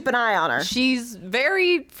to keep an eye on her. She's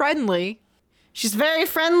very friendly. She's very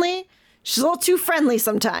friendly. She's a little too friendly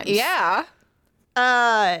sometimes. Yeah.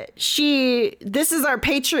 This is our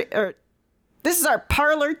this is our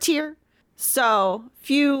parlor tier. So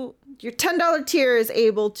your $10 tier is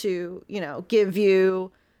able to, give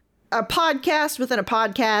you a podcast within a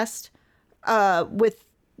podcast, with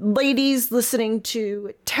ladies listening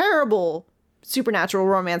to terrible supernatural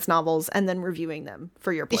romance novels and then reviewing them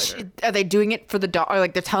for your pleasure. Are they doing it for the dog? Or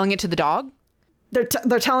like they're telling it to the dog? They're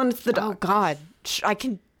telling it to the dog. Oh God,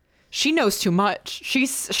 she knows too much.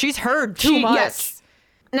 She's heard too much. Yes.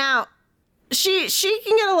 Now, she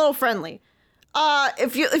can get a little friendly.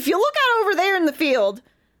 If you look out over there in the field,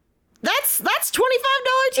 that's $25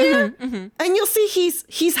 tier, and you'll see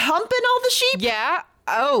he's humping all the sheep. Yeah.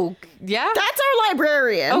 Oh, yeah. That's our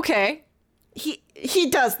librarian. Okay. He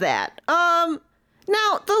does that. Now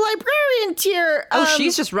the librarian tier.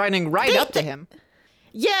 She's just running right up to him.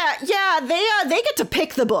 Yeah. They get to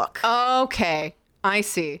pick the book. Okay, I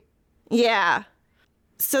see. Yeah.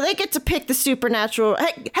 So they get to pick the supernatural.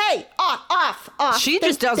 Hey, off. She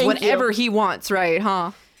just does whatever he wants, right?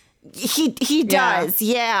 Huh? He does.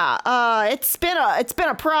 Yeah. It's been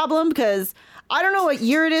a problem because I don't know what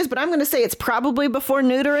year it is, but I'm going to say it's probably before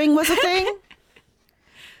neutering was a thing.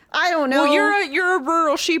 I don't know. Well, you're a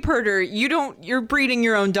rural sheep herder. You're breeding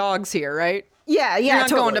your own dogs here, right? Yeah. You're not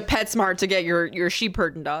totally. going to PetSmart to get your sheep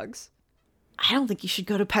herding dogs. I don't think you should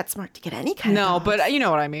go to PetSmart to get any kind of No, dogs. but you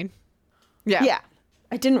know what I mean. Yeah. Yeah.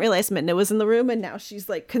 I didn't realize Midna was in the room, and now she's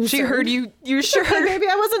like concerned. She heard you. You sure? Maybe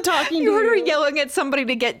I wasn't talking. You to heard her yelling at somebody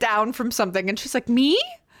to get down from something, and she's like, "Me?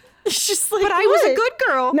 She's like, But I was a "What?" good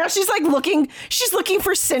girl." Now she's like looking. She's looking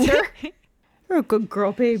for Cinder. You're a good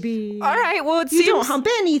girl, baby. All right. Well, You don't hump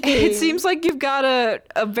anything. It seems like you've got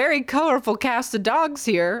a very colorful cast of dogs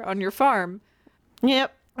here on your farm.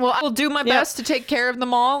 Yep. Well, I will do my best to take care of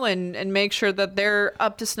them all and make sure that they're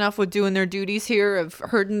up to snuff with doing their duties here of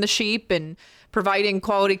herding the sheep and providing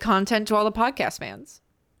quality content to all the podcast fans.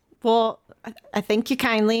 Well, I thank you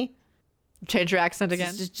kindly. Change your accent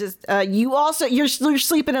again. You're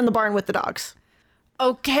sleeping in the barn with the dogs.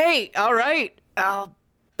 Okay, all right. I'll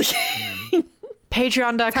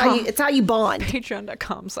Patreon.com. It's how you bond.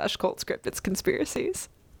 Patreon.com/cultscript. It's conspiracies.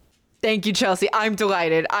 Thank you, Chelsea. I'm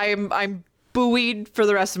delighted. I'm buoyed for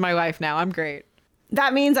the rest of my life now. I'm great.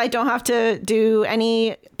 That means I don't have to do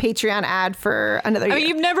any Patreon ad for another year. I mean,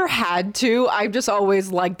 you've never had to. I've just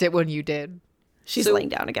always liked it when you did. She's laying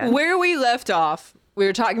down again. Where we left off, we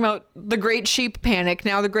were talking about the Great Sheep Panic.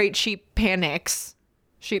 Now the Great Sheep Panics.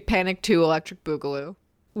 Sheep Panic 2 Electric Boogaloo.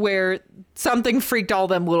 Where something freaked all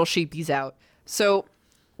them little sheepies out. So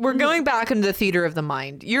we're going back into the theater of the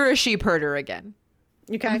mind. You're a sheep herder again.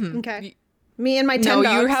 Okay. Okay. Me and my 10 dogs.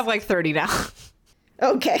 No, you have like 30 now.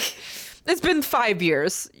 Okay. It's been 5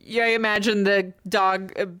 years. Yeah, I imagine the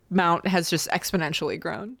dog amount has just exponentially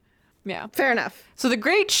grown. Yeah. Fair enough. So the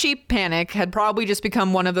Great Sheep Panic had probably just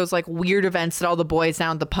become one of those like weird events that all the boys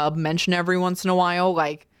down at the pub mention every once in a while.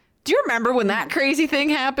 Like, do you remember when that crazy thing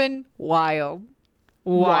happened? Wild.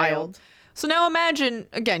 So now imagine,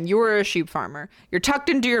 again, you were a sheep farmer. You're tucked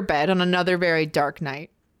into your bed on another very dark night.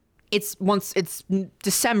 It's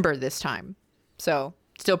December this time, so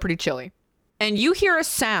still pretty chilly. And you hear a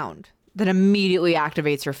sound that immediately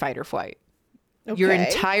activates your fight or flight. Okay. Your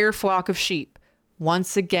entire flock of sheep,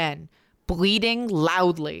 once again, bleating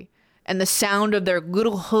loudly, and the sound of their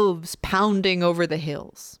little hooves pounding over the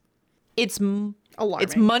hills. It's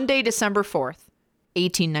Monday, December 4th,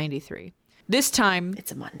 1893. This time,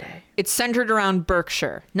 it's a Monday. It's centered around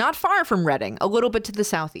Berkshire, not far from Reading, a little bit to the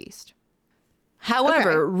southeast.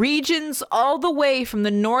 However, regions all the way from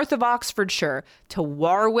the north of Oxfordshire to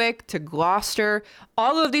Warwick to Gloucester,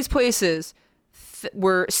 all of these places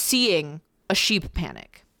were seeing a sheep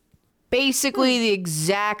panic. Basically, the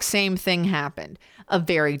exact same thing happened. A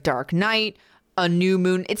very dark night, a new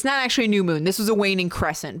moon. It's not actually a new moon. This was a waning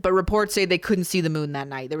crescent, but reports say they couldn't see the moon that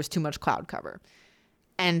night. There was too much cloud cover.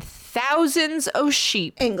 And thousands of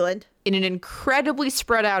sheep England in an incredibly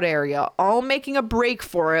spread out area, all making a break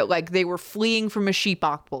for it like they were fleeing from a sheep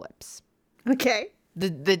apocalypse. Okay.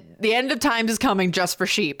 The end of times is coming just for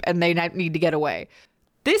sheep, and they need to get away.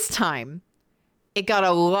 This time, it got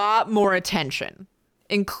a lot more attention,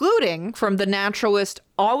 including from the naturalist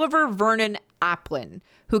Oliver Vernon Aplin,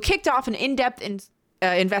 who kicked off an in-depth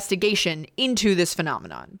investigation into this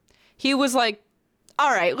phenomenon. He was like,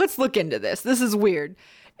 all right, let's look into this. This is weird.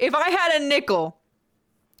 If I had a nickel,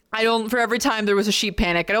 for every time there was a sheep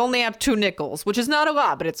panic, I'd only have 2 nickels, which is not a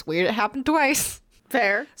lot, but it's weird. It happened twice.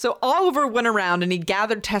 Fair. So Oliver went around and he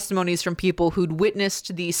gathered testimonies from people who'd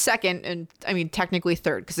witnessed the second, and I mean, technically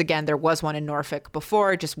third, because again, there was one in Norfolk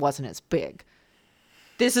before, it just wasn't as big.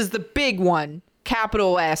 This is the big one,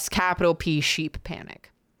 capital S, capital P sheep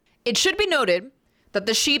panic. It should be noted that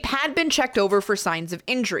the sheep had been checked over for signs of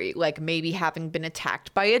injury, like maybe having been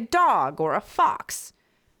attacked by a dog or a fox,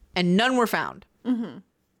 and none were found. Mm-hmm.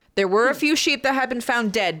 There were a few sheep that had been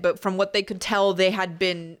found dead, but from what they could tell, they had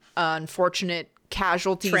been unfortunate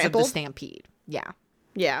casualties of the stampede. Yeah.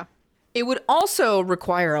 Yeah. It would also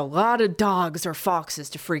require a lot of dogs or foxes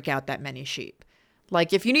to freak out that many sheep.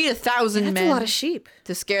 Like, if you need 1,000 men... That's a lot of sheep.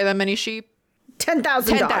 To scare that many sheep...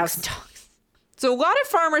 10,000 dogs. 10,000 dogs. So a lot of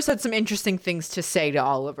farmers had some interesting things to say to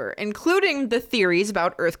Oliver, including the theories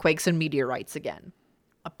about earthquakes and meteorites again.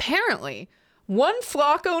 Apparently, one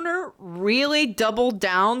flock owner really doubled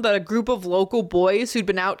down that a group of local boys who'd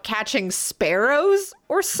been out catching sparrows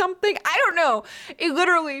or something. I don't know. It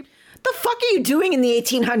literally... The fuck are you doing in the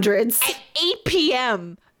 1800s? At 8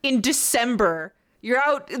 p.m. in December,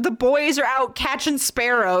 the boys are out catching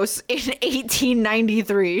sparrows in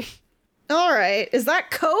 1893. All right. Is that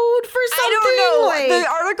code for something? I don't know. The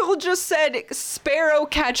article just said sparrow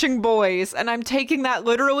catching boys, and I'm taking that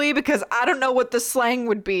literally because I don't know what the slang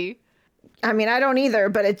would be. I mean, I don't either,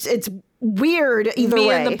 but it's weird either way.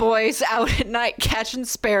 Me and the boys out at night catching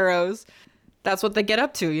sparrows. That's what they get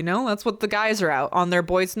up to, you know? That's what the guys are out on their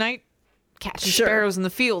boys' night. Catching sparrows in the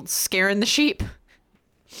fields, scaring the sheep.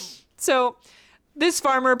 So this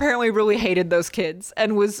farmer apparently really hated those kids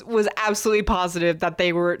and was absolutely positive that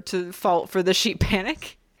they were to fault for the sheep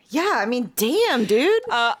panic. Yeah, I mean, damn, dude.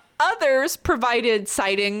 Others provided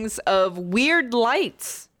sightings of weird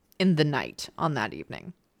lights in the night on that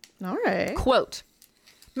evening. All right. Quote,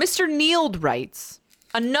 Mr. Neild writes,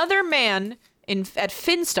 another man at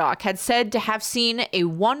Finstock had said to have seen a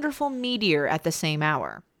wonderful meteor at the same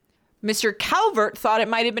hour. Mr. Calvert thought it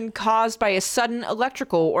might have been caused by a sudden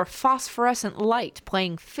electrical or phosphorescent light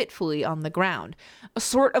playing fitfully on the ground, a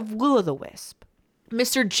sort of will-o'-the-wisp.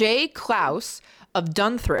 Mr. J. Klaus of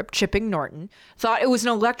Dunthrip, Chipping Norton, thought it was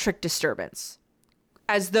an electric disturbance.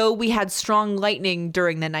 as though we had strong lightning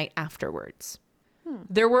during the night afterwards.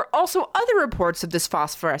 There were also other reports of this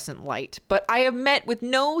phosphorescent light, but I have met with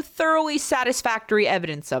no thoroughly satisfactory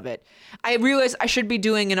evidence of it. I realize I should be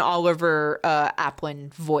doing an Oliver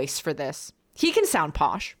Aplin voice for this. He can sound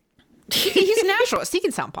posh. He's a naturalist. He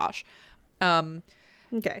can sound posh.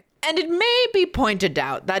 Okay. And it may be pointed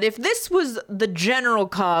out that if this was the general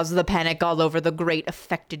cause of the panic all over the great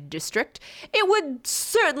affected district, it would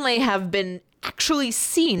certainly have been actually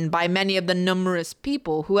seen by many of the numerous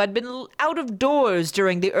people who had been out of doors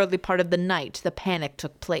during the early part of the night the panic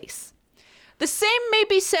took place. The same may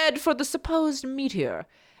be said for the supposed meteor,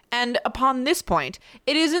 and upon this point,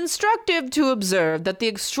 it is instructive to observe that the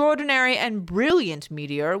extraordinary and brilliant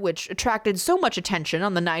meteor, which attracted so much attention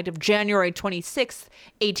on the night of January 26,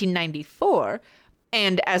 1894,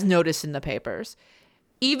 and as noticed in the papers,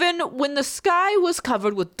 even when the sky was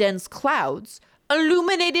covered with dense clouds,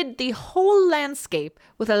 illuminated the whole landscape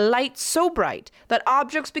with a light so bright that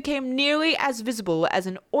objects became nearly as visible as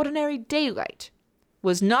in ordinary daylight,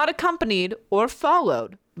 was not accompanied or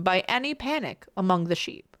followed by any panic among the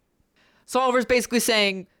sheep. So Oliver's basically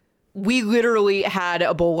saying, we literally had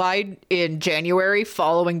a bolide in January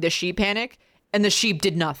following the sheep panic, and the sheep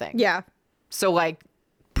did nothing. Yeah. So, like,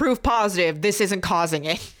 proof positive, this isn't causing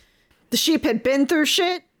it. The sheep had been through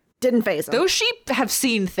shit, didn't phase them. Those sheep have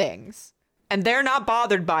seen things. And they're not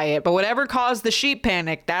bothered by it, but whatever caused the sheep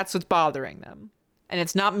panic, that's what's bothering them. And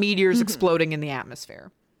it's not meteors exploding in the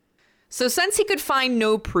atmosphere. So since he could find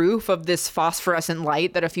no proof of this phosphorescent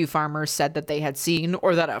light that a few farmers said that they had seen,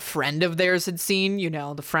 or that a friend of theirs had seen, you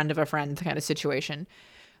know, the friend of a friend kind of situation,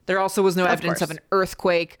 there also was no evidence of an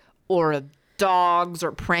earthquake, or dogs,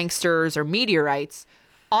 or pranksters, or meteorites.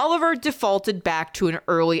 Oliver defaulted back to an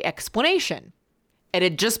early explanation. It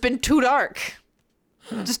had just been too dark.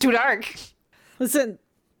 Just too dark. Listen,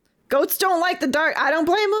 goats don't like the dark. I don't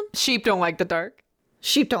blame them. Sheep don't like the dark.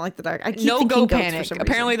 Sheep don't like the dark. I keep no thinking goat goats panic. for some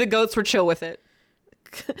Apparently the goats were chill with it.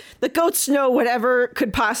 The goats know whatever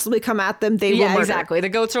could possibly come at them, they will murder. Exactly. The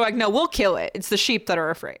goats are like, no, we'll kill it. It's the sheep that are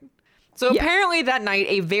afraid. So apparently that night,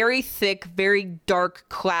 a very thick, very dark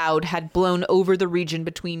cloud had blown over the region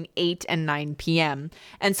between 8 and 9 p.m.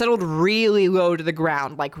 and settled really low to the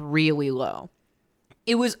ground, like really low.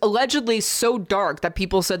 It was allegedly so dark that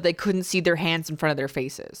people said they couldn't see their hands in front of their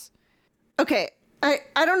faces. Okay, I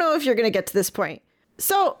don't know if you're going to get to this point.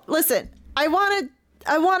 So, listen, I wanted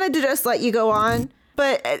to just let you go on,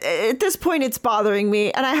 but at this point it's bothering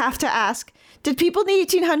me, and I have to ask, did people in the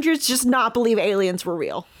 1800s just not believe aliens were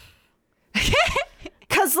real?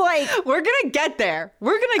 Because, like... We're going to get there.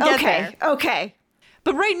 We're going to get there. Okay.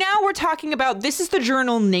 But right now we're talking about, this is the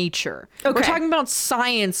journal Nature. Okay. We're talking about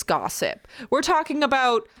science gossip. We're talking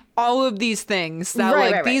about all of these things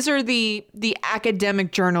that these are the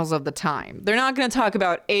academic journals of the time. They're not going to talk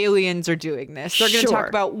about aliens or doing this. They're going to talk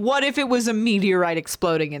about what if it was a meteorite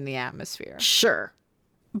exploding in the atmosphere. Sure.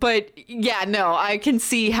 But yeah, no, I can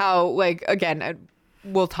see how, like, again,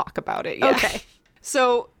 we'll talk about it. Yeah. Okay.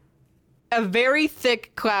 So a very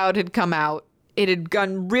thick cloud had come out. It had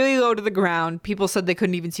gone really low to the ground. People said they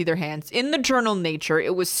couldn't even see their hands. In the journal Nature,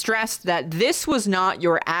 it was stressed that this was not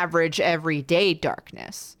your average everyday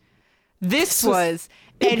darkness. This was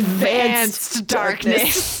advanced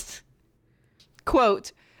darkness.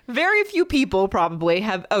 Quote, very few people probably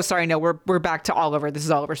have... Oh, sorry, no, we're back to Oliver. This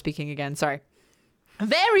is Oliver speaking again. Sorry.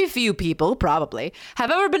 Very few people, probably, have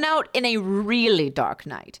ever been out in a really dark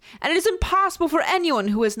night, and it is impossible for anyone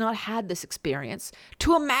who has not had this experience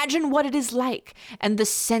to imagine what it is like and the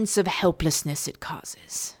sense of helplessness it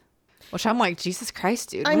causes. Which I'm like, Jesus Christ,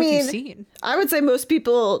 dude, what have you seen? I would say most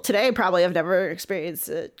people today probably have never experienced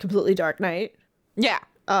a completely dark night. Yeah,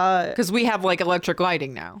 because we have, like, electric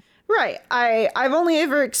lighting now. Right. I've only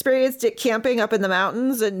ever experienced it camping up in the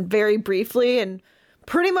mountains, and very briefly, and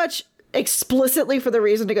pretty much explicitly for the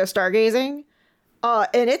reason to go stargazing,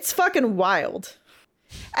 and it's fucking wild.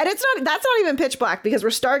 And that's not even pitch black, because we're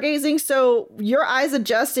stargazing, so your eyes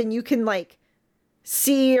adjust and you can, like,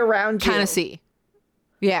 see around you. Kind of see.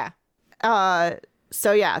 Yeah.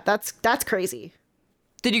 So yeah, that's crazy.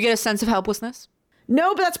 Did you get a sense of helplessness?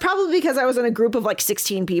 No, but that's probably because I was in a group of like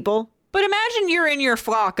 16 people. But imagine you're in your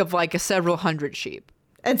flock of like several hundred sheep.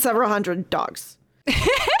 And several hundred dogs.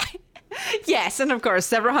 Yes, and of course,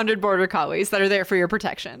 several hundred border collies that are there for your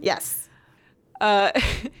protection. Yes.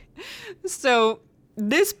 So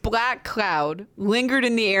this black cloud lingered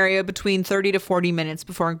in the area between 30 to 40 minutes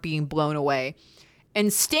before being blown away.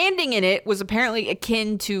 And standing in it was apparently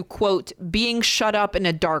akin to, quote, being shut up in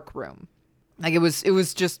a dark room. Like it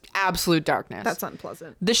was just absolute darkness. That's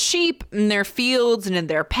unpleasant. The sheep in their fields and in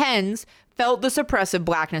their pens felt this oppressive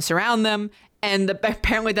blackness around them, and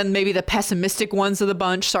apparently then maybe the pessimistic ones of the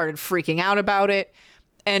bunch started freaking out about it,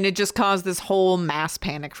 and it just caused this whole mass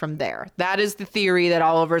panic from there. That is the theory that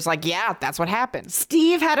Oliver's like, yeah, that's what happened.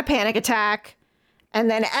 Steve had a panic attack, and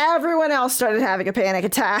then everyone else started having a panic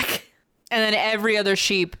attack. And then every other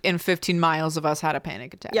sheep in 15 miles of us had a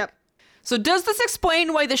panic attack. Yep. So does this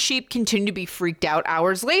explain why the sheep continued to be freaked out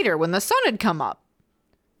hours later when the sun had come up?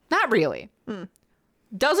 Not really.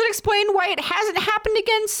 Does it explain why it hasn't happened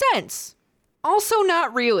again since? Also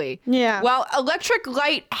not really. Yeah. While electric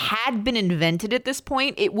light had been invented at this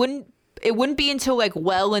point, it wouldn't be until like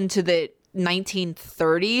well into the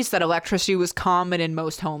 1930s that electricity was common in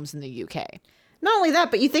most homes in the UK. Not only that,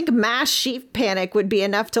 but you think mass sheep panic would be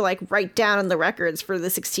enough to like write down in the records for the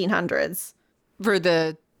 1600s. For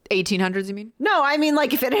the 1800s, you mean? No, I mean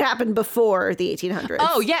like if it had happened before the 1800s.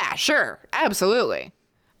 Oh, yeah, sure. Absolutely.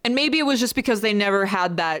 And maybe it was just because they never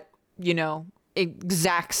had that, you know,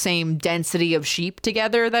 exact same density of sheep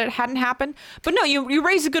together that it hadn't happened. But no, you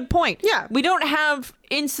raise a good point. Yeah. We don't have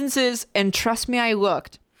instances, and trust me, I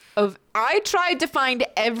looked, I tried to find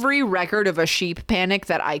every record of a sheep panic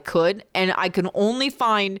that I could, and I could only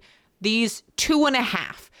find these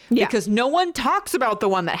 2.5. Yeah. Because no one talks about the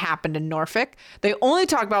one that happened in Norfolk. They only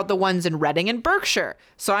talk about the ones in Reading and Berkshire.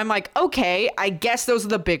 So I'm like, okay, I guess those are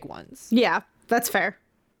the big ones. Yeah, that's fair.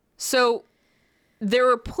 So there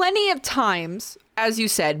were plenty of times, as you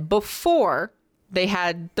said, before they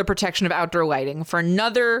had the protection of outdoor lighting for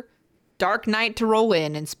another dark night to roll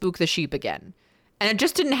in and spook the sheep again. And it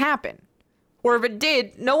just didn't happen. Or if it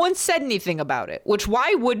did, no one said anything about it, which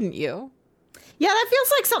why wouldn't you? Yeah, that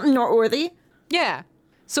feels like something noteworthy. Yeah.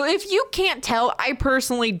 So if you can't tell, I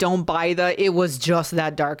personally don't buy the it was just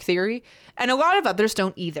that dark theory. And a lot of others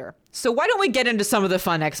don't either. So why don't we get into some of the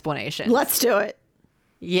fun explanations? Let's do it.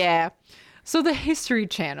 Yeah. So the History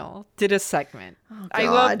Channel did a segment. Oh, I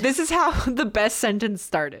love, this is how the best sentence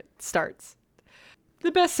starts.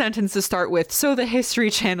 The best sentence to start with, so the History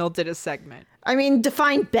Channel did a segment. I mean,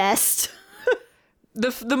 define best.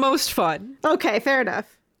 The most fun. Okay, fair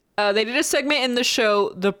enough. They did a segment in the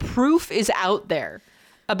show, The Proof is Out There,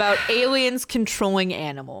 about aliens controlling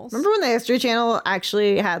animals. Remember when the History Channel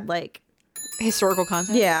actually had like... Historical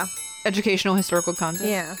content? Yeah. Educational historical content?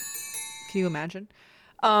 Yeah. Can you imagine?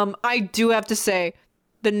 I do have to say,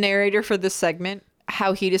 the narrator for this segment,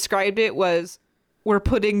 how he described it was, we're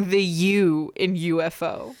putting the U in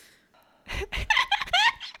UFO.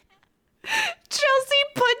 Chelsea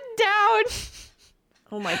put down.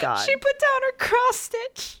 Oh my god. She put down her cross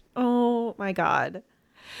stitch. Oh my god.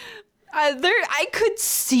 I could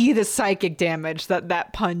see the psychic damage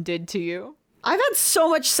that pun did to you. I've had so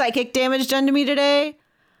much psychic damage done to me today.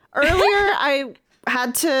 Earlier, I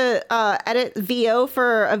had to edit VO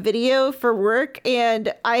for a video for work,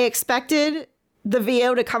 and I expected the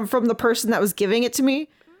VO to come from the person that was giving it to me,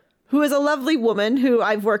 who is a lovely woman who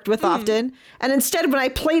I've worked with often. And instead, when I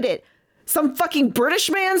played it, some fucking British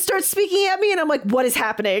man starts speaking at me, and I'm like, what is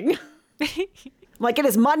happening? Like, it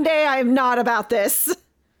is Monday. I am not about this.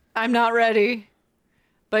 I'm not ready.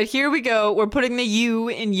 But here we go. We're putting the U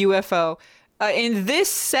in UFO. In this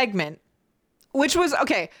segment, which was,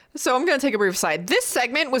 okay, so I'm going to take a brief side. This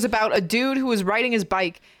segment was about a dude who was riding his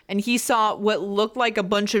bike, and he saw what looked like a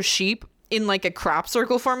bunch of sheep in like a crop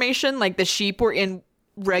circle formation. Like the sheep were in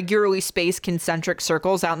regularly spaced concentric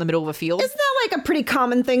circles out in the middle of a field. Isn't that like a pretty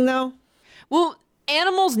common thing, though? Well,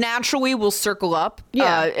 animals naturally will circle up.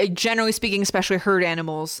 Yeah. Generally speaking, especially herd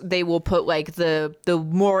animals, they will put like the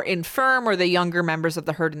more infirm or the younger members of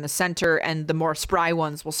the herd in the center, and the more spry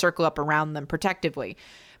ones will circle up around them protectively.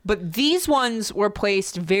 But these ones were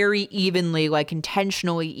placed very evenly, like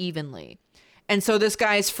intentionally evenly. And so this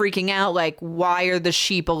guy's freaking out, like, why are the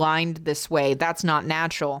sheep aligned this way? That's not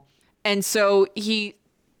natural. And so he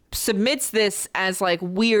submits this as like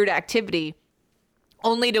weird activity,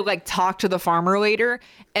 only to like talk to the farmer later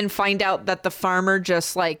and find out that the farmer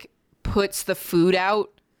just like puts the food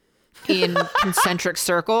out in concentric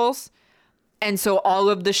circles. And so all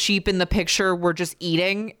of the sheep in the picture were just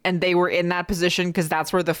eating, and they were in that position because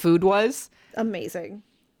that's where the food was. Amazing.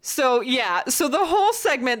 So yeah, so the whole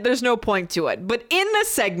segment, there's no point to it. But in this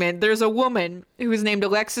segment, there's a woman who is named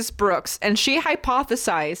Alexis Brooks, and she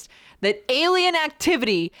hypothesized that alien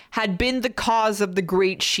activity had been the cause of the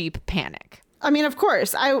Great Sheep Panic. I mean, of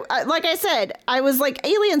course. I like I said, I was like,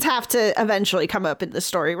 aliens have to eventually come up in the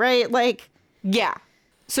story, right? Like, yeah.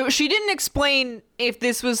 So she didn't explain if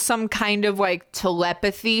this was some kind of like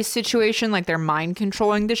telepathy situation, like they're mind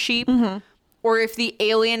controlling the sheep, or if the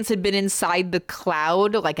aliens had been inside the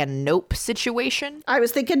cloud, like a Nope situation. I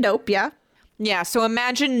was thinking Nope, yeah. Yeah, so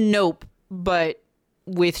imagine Nope, but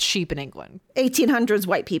with sheep in England. 1800s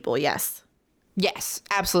white people, yes. Yes,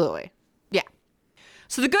 absolutely. Yeah.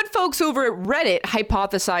 So the good folks over at Reddit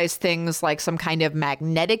hypothesized things like some kind of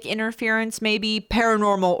magnetic interference, maybe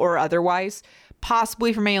paranormal or otherwise,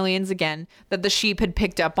 possibly from aliens again, that the sheep had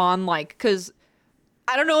picked up on, like, because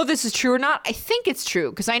I don't know if this is true or not. I think it's true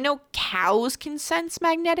because I know cows can sense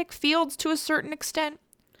magnetic fields to a certain extent.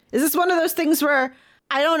 Is this one of those things where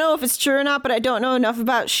I don't know if it's true or not, but I don't know enough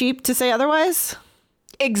about sheep to say otherwise?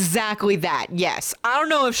 Exactly that, yes. I don't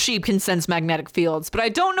know if sheep can sense magnetic fields, but I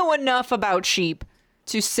don't know enough about sheep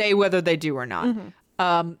to say whether they do or not.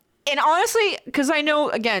 And honestly, because I know,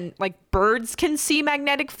 again, like birds can see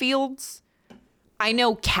magnetic fields. I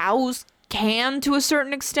know cows can to a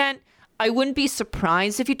certain extent. I wouldn't be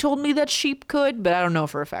surprised if you told me that sheep could, but I don't know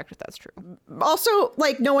for a fact if that's true. Also,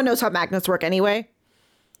 like, no one knows how magnets work anyway.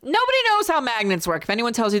 Nobody knows how magnets work. If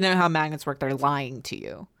anyone tells you they know how magnets work, they're lying to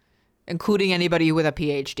you, including anybody with a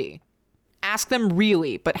PhD. Ask them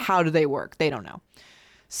really, but how do they work? They don't know.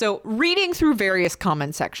 So reading through various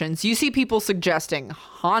comment sections, you see people suggesting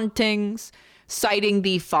hauntings, citing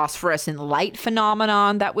the phosphorescent light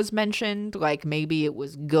phenomenon that was mentioned, like maybe it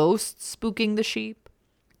was ghosts spooking the sheep.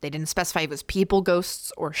 They didn't specify if it was people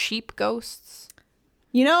ghosts or sheep ghosts.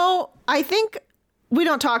 You know, I think we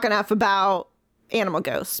don't talk enough about animal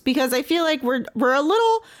ghosts because I feel like we're a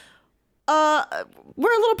little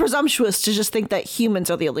presumptuous to just think that humans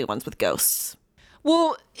are the only ones with ghosts.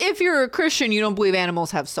 Well, if you're a Christian, you don't believe animals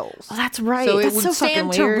have souls. Oh, that's right. So that's it would so stand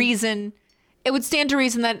fucking to weird. reason. It would stand to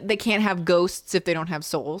reason that they can't have ghosts if they don't have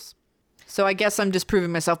souls. So I guess I'm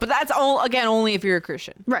disproving myself. But that's all again only if you're a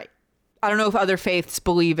Christian. Right. I don't know if other faiths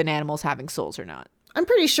believe in animals having souls or not. I'm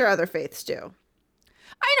pretty sure other faiths do.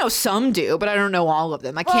 I know some do, but I don't know all of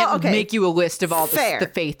them. I can't make you a list of all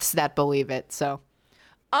the faiths that believe it. So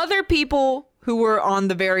other people who were on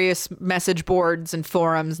the various message boards and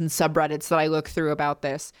forums and subreddits that I look through about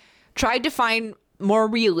this tried to find more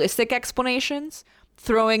realistic explanations,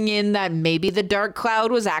 throwing in that maybe the dark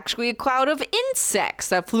cloud was actually a cloud of insects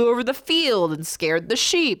that flew over the field and scared the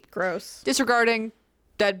sheep. Gross. Disregarding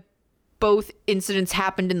that both incidents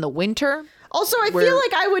happened in the winter. Also, I feel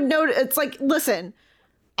like I would notice. It's like, listen,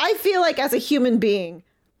 I feel like as a human being,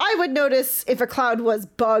 I would notice if a cloud was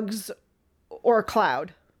bugs or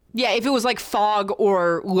cloud. Yeah, if it was like fog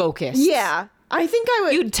or locusts. Yeah, I think I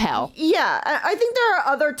would. You'd tell. Yeah, I think there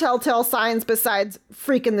are other telltale signs besides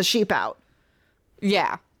freaking the sheep out.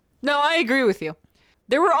 Yeah. No, I agree with you.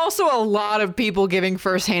 There were also a lot of people giving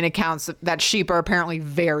firsthand accounts that sheep are apparently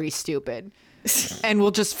very stupid. And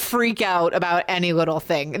will just freak out about any little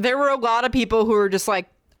thing. There were a lot of people who were just like,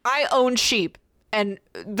 I own sheep, and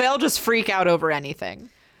they'll just freak out over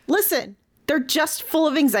anything. Listen, they're just full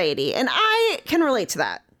of anxiety, and I can relate to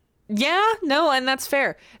that. Yeah, no, and that's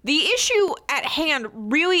fair. The issue at hand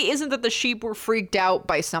really isn't that the sheep were freaked out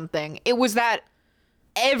by something. It was that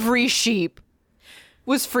every sheep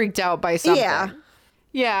was freaked out by something. Yeah.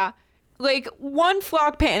 Yeah. Like, one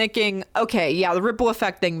flock panicking, okay, yeah, the ripple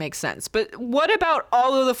effect thing makes sense. But what about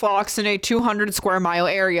all of the flocks in a 200 square mile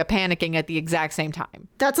area panicking at the exact same time?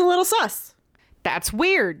 That's a little sus. That's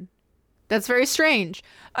weird. That's very strange.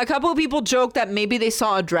 A couple of people joke that maybe they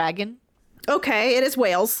saw a dragon. Okay, it is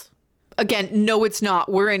Wales. Again, no, it's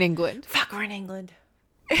not. We're in England. Fuck, we're in England.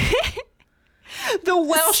 The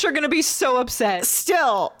Welsh are going to be so upset.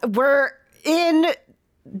 Still, we're in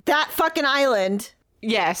that fucking island.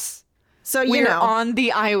 Yes. So, We're on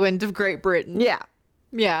the island of Great Britain. Yeah.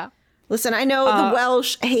 Yeah. Listen, I know the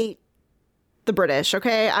Welsh hate the British,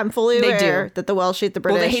 okay? I'm fully aware that the Welsh hate the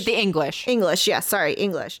British. Well, they hate the English. English, yes. Sorry,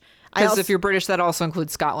 English. Because if you're British, that also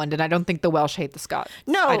includes Scotland, and I don't think the Welsh hate the Scots.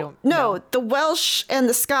 No, the Welsh and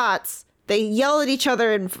the Scots, they yell at each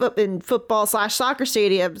other in football/soccer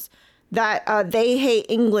stadiums that they hate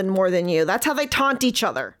England more than you. That's how they taunt each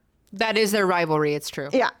other. That is their rivalry. It's true.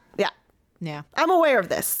 Yeah. Yeah. I'm aware of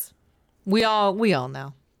this. We all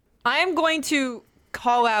know. I am going to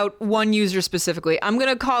call out one user specifically. I'm going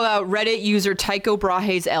to call out Reddit user Tycho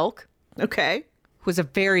Brahe's Elk. Okay. Who is a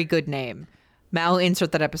very good name. Mal,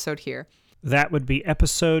 insert that episode here. That would be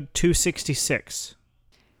episode 266.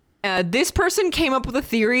 This person came up with a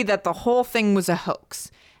theory that the whole thing was a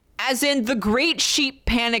hoax. As in, the Great Sheep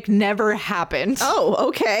Panic never happened. Oh,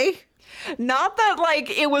 okay. Not that,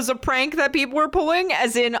 like, it was a prank that people were pulling,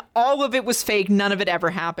 as in all of it was fake, none of it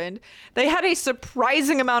ever happened. They had a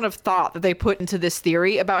surprising amount of thought that they put into this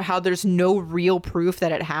theory about how there's no real proof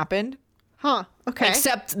that it happened. Huh, okay.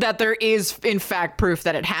 Except that there is, in fact, proof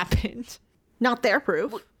that it happened. Not their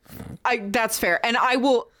proof. That's fair. And I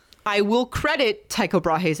will credit Tycho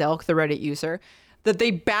Brahe's Elk, the Reddit user, that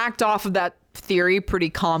they backed off of that theory pretty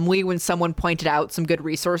calmly when someone pointed out some good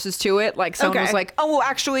resources to it. Like someone was like, oh, well,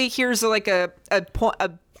 actually, here's like a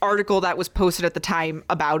article that was posted at the time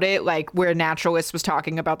about it, like where a naturalist was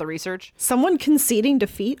talking about the research. Someone conceding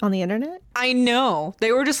defeat on the internet? I know.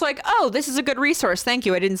 They were just like, oh, this is a good resource. Thank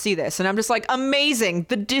you. I didn't see this. And I'm just like, amazing.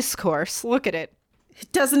 The discourse. Look at it.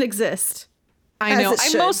 It doesn't exist. I know.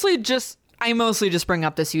 I mostly just bring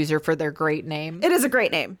up this user for their great name. It is a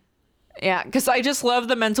great name. Yeah, because I just love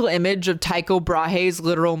the mental image of Tycho Brahe's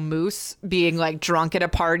literal moose being like drunk at a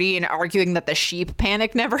party and arguing that the sheep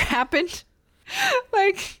panic never happened.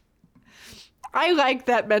 Like, I like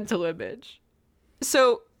that mental image.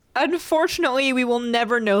 So, unfortunately, we will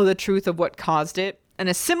never know the truth of what caused it. And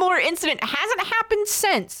a similar incident hasn't happened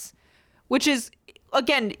since, which is,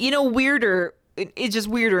 again, weirder. It's just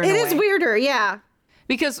weirder in a way. It is weirder, yeah.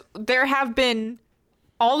 Because there have been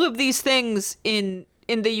all of these things in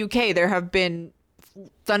the UK. There have been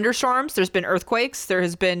thunderstorms, there's been earthquakes, there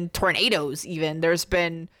has been tornadoes even, there's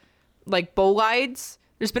been like bolides.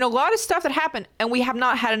 There's been a lot of stuff that happened, and we have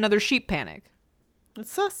not had another sheep panic.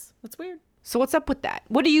 That's sus. That's weird. So what's up with that?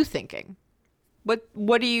 What are you thinking?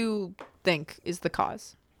 What do you think is the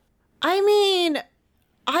cause? I mean,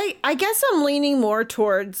 I guess I'm leaning more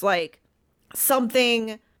towards like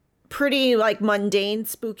something pretty like mundane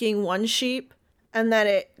spooking one sheep and then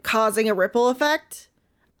it causing a ripple effect.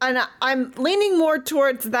 And I'm leaning more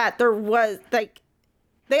towards that. There was like,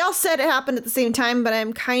 they all said it happened at the same time, but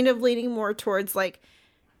I'm kind of leaning more towards like,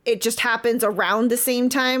 it just happens around the same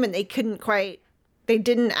time and they couldn't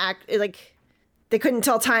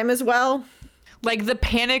tell time as well. Like the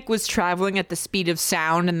panic was traveling at the speed of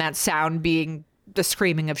sound and that sound being the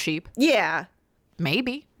screaming of sheep. Yeah.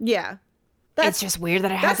 Maybe. Yeah. It's just weird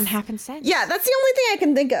that it hasn't happened since. Yeah, that's the only thing I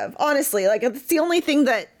can think of, honestly. Like, it's the only thing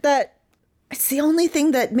it's the only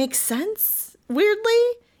thing that makes sense, weirdly,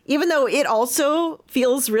 even though it also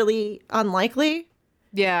feels really unlikely.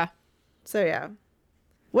 Yeah. So, yeah.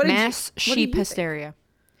 Mass sheep hysteria.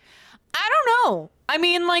 I don't know. I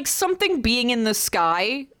mean, like, something being in the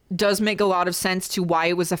sky does make a lot of sense to why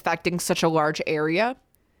it was affecting such a large area.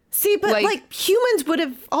 See, but, like humans would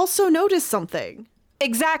have also noticed something.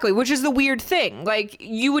 Exactly, which is the weird thing. Like,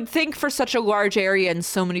 you would think for such a large area and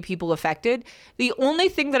so many people affected, the only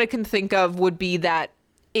thing that I can think of would be that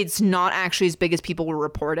it's not actually as big as people were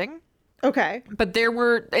reporting. Okay. But there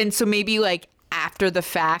were, and so maybe like after the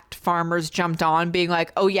fact, farmers jumped on being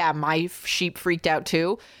like, oh yeah, my sheep freaked out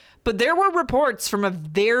too. But there were reports from a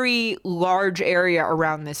very large area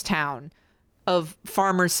around this town of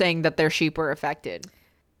farmers saying that their sheep were affected.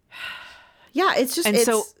 Yeah, it's just,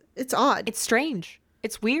 it's odd. It's strange.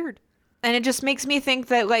 It's weird. And it just makes me think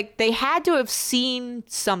that, like, they had to have seen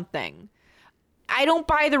something. I don't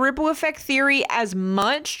buy the ripple effect theory as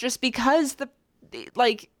much just because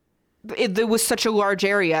there was such a large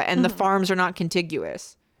area and the farms are not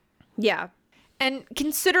contiguous. Yeah. And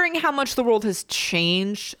considering how much the world has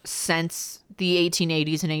changed since the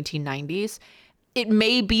 1880s and 1890s, it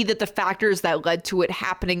may be that the factors that led to it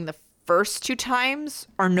happening the first two times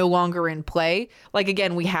are no longer in play. Like,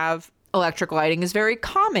 again, we have electric lighting is very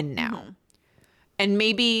common now. And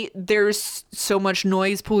maybe there's so much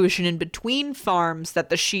noise pollution in between farms that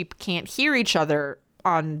the sheep can't hear each other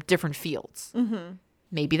on different fields.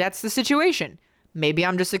 Maybe that's the situation. Maybe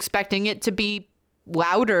I'm just expecting it to be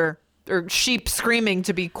louder or sheep screaming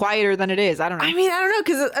to be quieter than it is. I don't know. I mean, I don't know,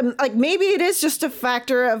 because like maybe it is just a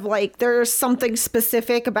factor of like there's something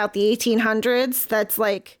specific about the 1800s that's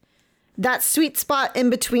like that sweet spot in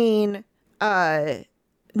between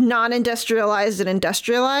non-industrialized and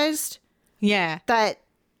industrialized. Yeah. That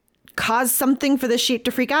caused something for the sheep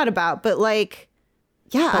to freak out about. But like,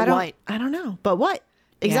 yeah, I don't know. But what?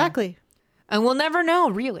 Exactly. Yeah. And we'll never know,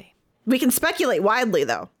 really. We can speculate widely,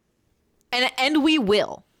 though. And we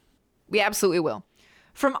will. We absolutely will.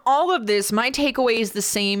 From all of this, my takeaway is the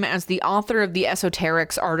same as the author of the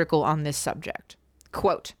Esoterics article on this subject.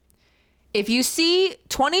 Quote, if you see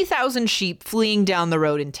 20,000 sheep fleeing down the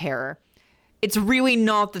road in terror, it's really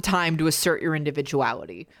not the time to assert your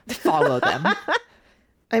individuality. Follow them.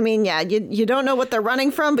 I mean, yeah, you don't know what they're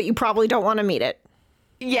running from, but you probably don't want to meet it.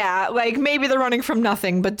 Yeah, like maybe they're running from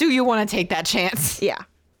nothing, but do you want to take that chance? Yeah.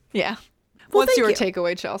 Yeah. Well, what's your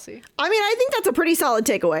takeaway, Chelsea? I mean, I think that's a pretty solid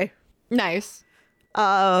takeaway. Nice.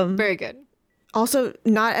 Very good. Also,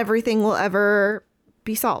 not everything will ever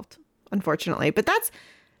be solved, unfortunately. But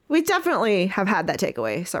we definitely have had that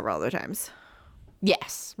takeaway several other times.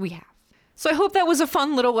 Yes, we have. So I hope that was a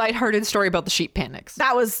fun little lighthearted story about the sheep panics.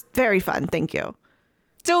 That was very fun. Thank you.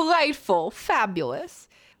 Delightful. Fabulous.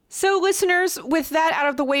 So, listeners, with that out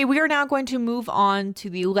of the way, we are now going to move on to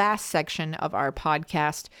the last section of our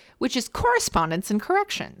podcast, which is correspondence and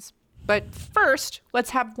corrections. But first, let's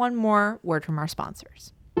have one more word from our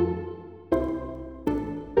sponsors.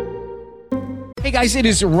 Hey guys, it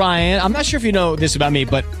is Ryan. I'm not sure if you know this about me,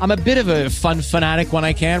 but I'm a bit of a fun fanatic when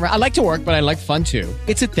I can. I like to work, but I like fun too.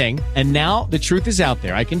 It's a thing. And now the truth is out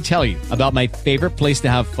there. I can tell you about my favorite place to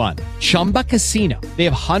have fun. Chumba Casino. They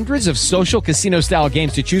have hundreds of social casino style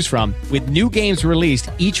games to choose from with new games released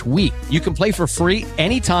each week. You can play for free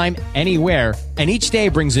anytime, anywhere. And each day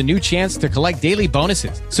brings a new chance to collect daily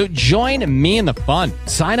bonuses. So join me in the fun.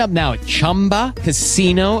 Sign up now at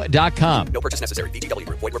ChumbaCasino.com. No purchase necessary. VGW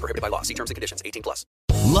Group. Void where prohibited by law. See terms and conditions. 18+.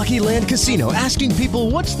 Lucky Land Casino, asking people,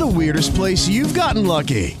 what's the weirdest place you've gotten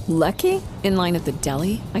lucky? Lucky? In line at the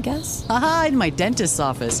deli, I guess? Aha, in my dentist's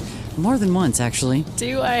office. More than once, actually.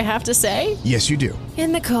 Do I have to say? Yes, you do.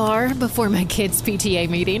 In the car before my kids' PTA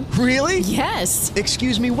meeting. Really? Yes.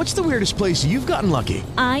 Excuse me, what's the weirdest place you've gotten lucky?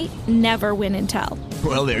 I never win and tell.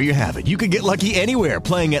 Well, there you have it. You can get lucky anywhere,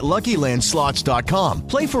 playing at LuckyLandSlots.com.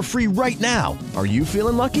 Play for free right now. Are you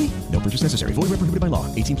feeling lucky? No purchase necessary. Void where prohibited by law.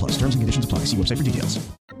 18+. Terms and conditions apply. See website for details.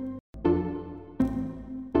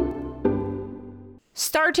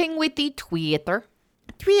 Starting with the Twitter.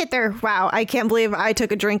 Wow, I can't believe I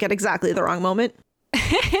took a drink at exactly the wrong moment.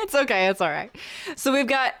 It's okay. It's all right. So we've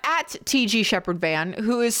got at TG Shepherd Van,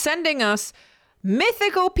 who is sending us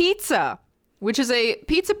Mythical Pizza, which is a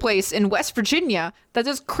pizza place in West Virginia that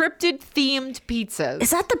does cryptid-themed pizzas.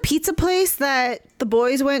 Is that the pizza place that the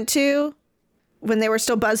boys went to when they were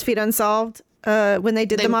still BuzzFeed Unsolved, when they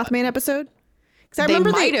did the Mothman episode? I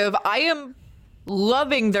remember they might have. I am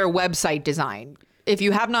loving their website design. If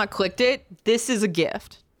you have not clicked it, this is a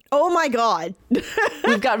gift. Oh my God.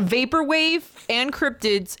 We've got Vaporwave and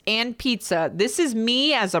cryptids and pizza. This is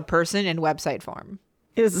me as a person in website form.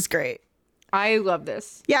 This is great. I love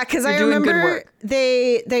this. Yeah, because I remember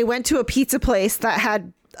they went to a pizza place that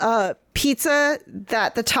had pizza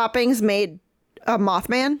that the toppings made a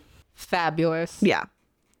Mothman. Fabulous. Yeah.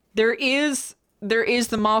 There is the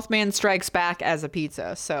Mothman Strikes Back as a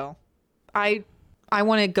pizza, so I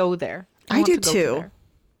want to go there. I do too.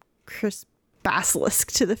 Chris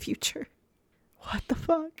Basilisk to the future. What the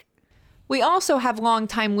fuck? We also have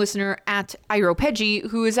longtime listener at Iropegi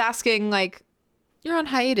who is asking, like, you're on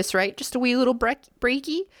hiatus, right? Just a wee little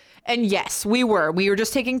breaky? And yes, we were. We were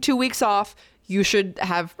just taking 2 weeks off. You should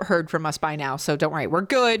have heard from us by now, so don't worry. We're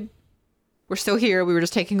good. We're still here. We were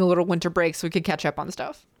just taking a little winter break so we could catch up on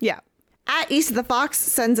stuff. Yeah. At East of the Fox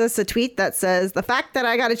sends us a tweet that says, the fact that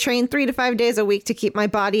I got to train 3 to 5 days a week to keep my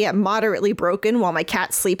body at moderately broken while my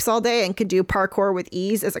cat sleeps all day and can do parkour with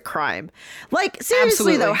ease is a crime. Like,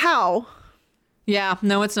 seriously, though, how? Yeah,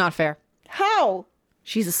 no, it's not fair. How?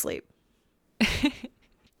 She's asleep.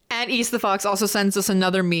 At East the Fox also sends us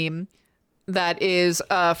another meme that is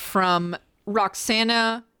from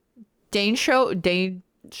Roxana Daneshojo.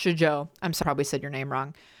 I'm sorry, I probably said your name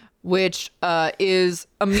wrong. Which is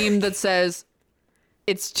a meme that says,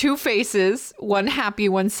 it's 2 faces, one happy,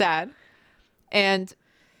 one sad. And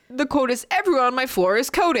the quote is, everyone on my floor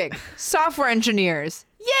is coding. Software engineers.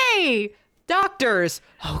 Yay! Doctors.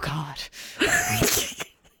 Oh, God.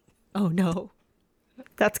 Oh, no.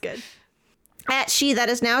 That's good. At She That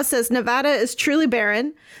Is Now says, Nevada is truly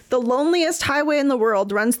barren. The loneliest highway in the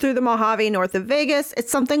world runs through the Mojave north of Vegas.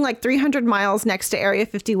 It's something like 300 miles next to Area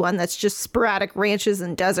 51 that's just sporadic ranches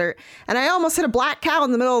and desert. And I almost hit a black cow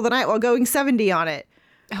in the middle of the night while going 70 on it.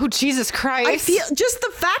 Oh, Jesus Christ. I feel just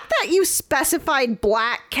the fact that you specified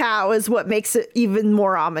black cow is what makes it even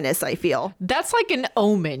more ominous, I feel. That's like an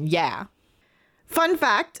omen, yeah. Fun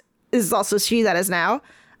fact, this is also She That Is Now.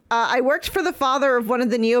 I worked for the father of one of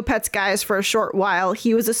the Neopets guys for a short while.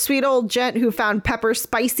 He was a sweet old gent who found pepper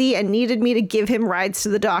spicy and needed me to give him rides to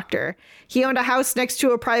the doctor. He owned a house next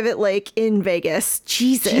to a private lake in Vegas.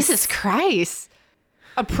 Jesus Christ.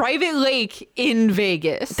 A private lake in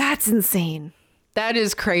Vegas. That's insane. That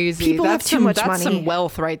is crazy. People have too much money. That's some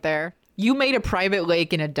wealth right there. You made a private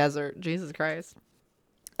lake in a desert. Jesus Christ.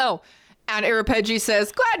 Oh, and Arapeggi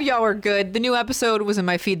says, glad y'all are good. The new episode was in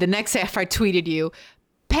my feed the next day after I tweeted you.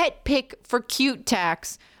 Pet pick for cute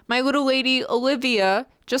tax. My little lady Olivia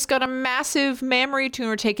just got a massive mammary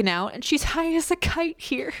tumor taken out and she's high as a kite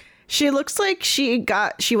here. She looks like she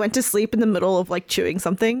went to sleep in the middle of like chewing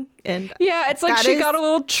something. And yeah, it's like she got a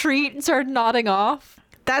little treat and started nodding off.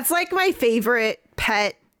 That's like my favorite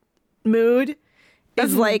pet mood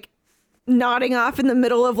is like nodding off in the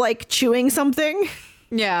middle of like chewing something.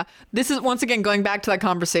 Yeah. This is once again going back to that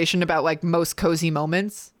conversation about like most cozy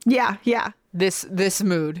moments. Yeah, yeah. This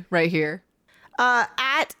mood right here.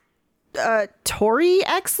 At Tori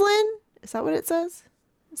Exlin. Is that what it says?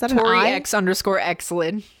 Is that Tori an I?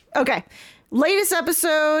 X_Exlin. Okay. Latest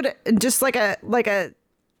episode, just like a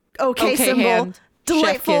okay symbol. Hand.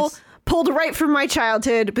 Delightful. Pulled right from my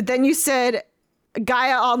childhood, but then you said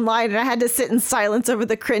Gaia Online, and I had to sit in silence over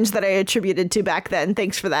the cringe that I attributed to back then.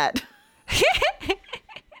 Thanks for that.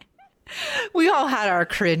 We all had our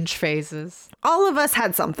cringe phases. All of us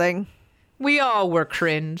had something. We all were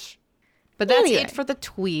cringe. But that's Anyway. it for the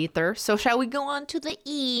Twitter. So shall we go on to the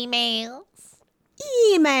emails?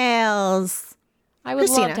 Emails. I would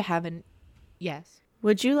Christina. love to have an... Yes.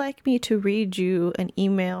 Would you like me to read you an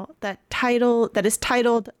email that is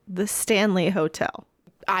titled The Stanley Hotel?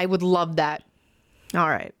 I would love that. All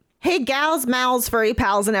right. Hey, gals, mals, furry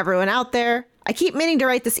pals, and everyone out there. I keep meaning to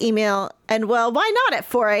write this email, and well, why not at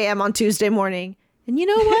 4 a.m. on Tuesday morning? And you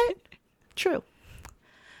know what? True.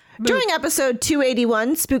 During episode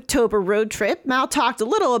 281, Spooktober Road Trip, Mal talked a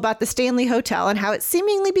little about the Stanley Hotel and how it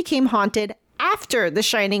seemingly became haunted after The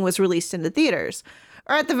Shining was released into theaters.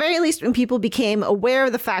 Or at the very least, when people became aware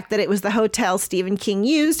of the fact that it was the hotel Stephen King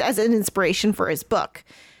used as an inspiration for his book.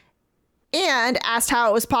 And asked how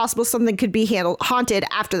it was possible something could be haunted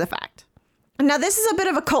after the fact. Now, this is a bit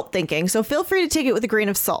of a cult thinking, so feel free to take it with a grain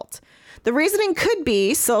of salt. The reasoning could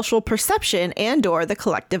be social perception and/or the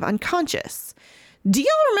collective unconscious. Do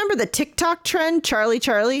y'all remember the TikTok trend, Charlie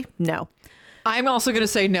Charlie? No. I'm also going to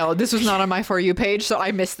say no. This was not on my For You page, so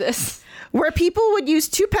I missed this. Where people would use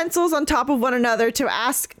two pencils on top of one another to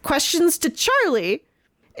ask questions to Charlie.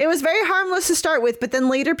 It was very harmless to start with, but then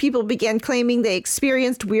later people began claiming they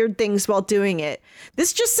experienced weird things while doing it.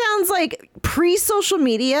 This just sounds like pre-social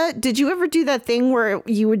media. Did you ever do that thing where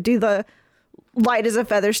you would do the light as a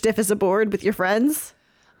feather, stiff as a board with your friends?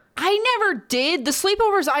 I never did. The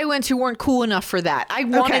sleepovers I went to weren't cool enough for that. I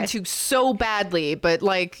wanted to so badly, but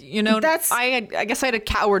I guess I had a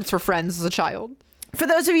cowards for friends as a child. For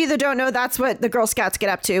those of you that don't know, that's what the Girl Scouts get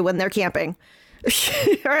up to when they're camping.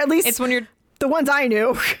 Or at least it's when you're the ones I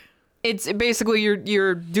knew. It's basically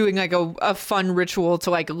you're doing like a fun ritual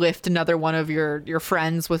to like lift another one of your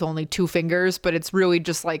friends with only 2 fingers, but it's really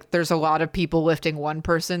just like there's a lot of people lifting one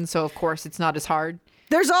person, so of course it's not as hard.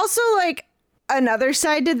 There's also like another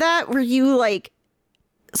side to that where you like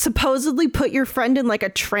supposedly put your friend in like a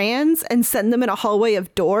trance and send them in a hallway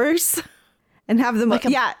of doors and have them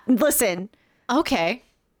listen. Okay.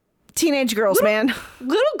 Teenage girls, man.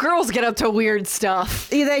 Little girls get up to weird stuff.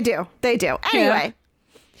 Yeah, they do. They do. Anyway.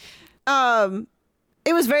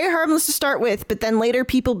 It was very harmless to start with, but then later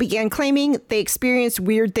people began claiming they experienced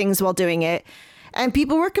weird things while doing it, and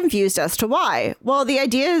people were confused as to why. Well, the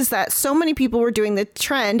idea is that so many people were doing the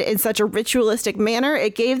trend in such a ritualistic manner,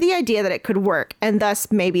 it gave the idea that it could work, and thus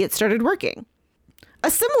maybe it started working. A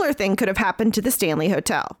similar thing could have happened to the Stanley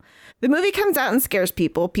Hotel. The movie comes out and scares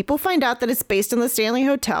people. People find out that it's based on the Stanley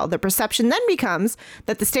Hotel. The perception then becomes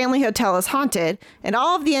that the Stanley Hotel is haunted, and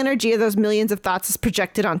all of the energy of those millions of thoughts is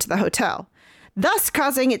projected onto the hotel, thus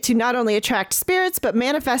causing it to not only attract spirits, but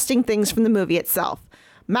manifesting things from the movie itself.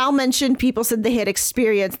 Mal mentioned people said they had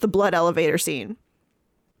experienced the blood elevator scene.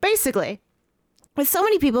 Basically, with so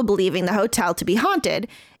many people believing the hotel to be haunted,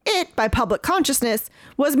 it, by public consciousness,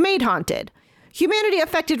 was made haunted. Humanity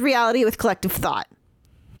affected reality with collective thought.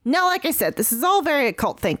 Now, like I said, this is all very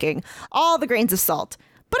occult thinking, all the grains of salt,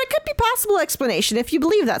 but it could be possible explanation if you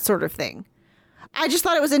believe that sort of thing. I just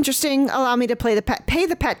thought it was interesting. Allow me to pay the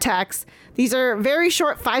pet tax. These are very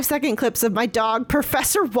short 5-second clips of my dog,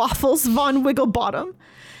 Professor Waffles Von Wigglebottom,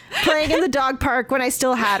 playing in the dog park when I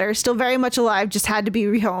still had her, still very much alive, just had to be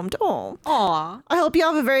rehomed. Oh, aw. I hope you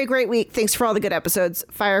all have a very great week. Thanks for all the good episodes.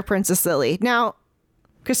 Fire Princess Lily. Now,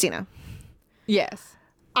 Christina. Yes.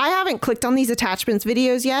 I haven't clicked on these attachments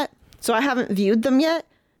videos yet, so I haven't viewed them yet.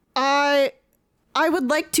 I would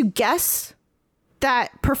like to guess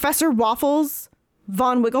that Professor Waffles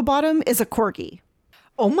Von Wigglebottom is a corgi.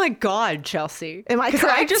 Oh my God, Chelsea. Am I correct?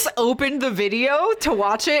 I just opened the video to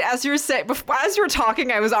watch it. As you were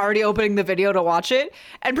talking, I was already opening the video to watch it.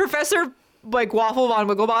 And Professor Waffle Von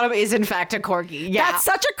Wigglebottom is in fact a corgi. Yeah. That's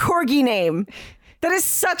such a corgi name. That is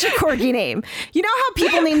such a corgi name. You know how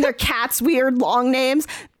people name their cats weird long names?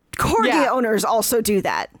 Corgi owners also do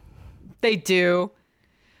that. They do.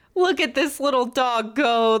 Look at this little dog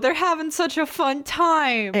go. They're having such a fun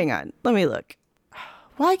time. Hang on. Let me look.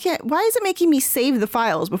 Why is it making me save the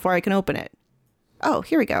files before I can open it? Oh,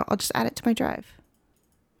 here we go. I'll just add it to my drive.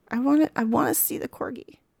 I want to see the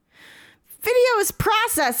corgi. Video is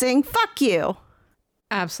processing. Fuck you.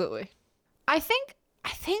 Absolutely. I think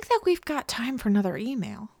that we've got time for another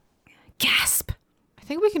email. Gasp. I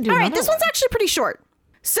think we can do All another right, this one's actually pretty short.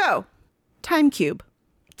 So, Time Cube.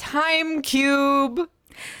 Time Cube.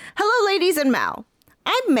 Hello, ladies and Mal.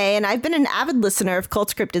 I'm May, and I've been an avid listener of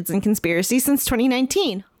Cult Cryptids and Conspiracy since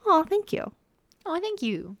 2019. Oh, thank you. Oh, thank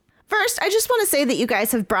you. First, I just want to say that you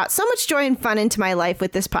guys have brought so much joy and fun into my life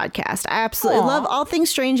with this podcast. I absolutely love all things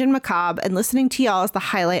strange and macabre, and listening to y'all is the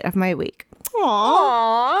highlight of my week.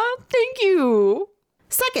 Aw, thank you.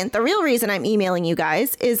 Second, the real reason I'm emailing you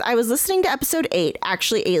guys is I was listening to episode 8,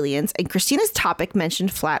 Actually Aliens, and Christina's topic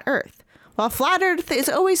mentioned Flat Earth. While Flat Earth is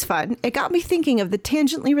always fun, it got me thinking of the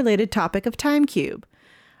tangentially related topic of Time Cube.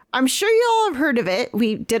 I'm sure you all have heard of it.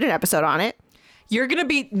 We did an episode on it.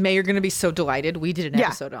 May, you're gonna be so delighted. We did an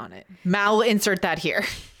episode on it. Mal will insert that here.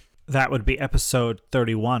 That would be episode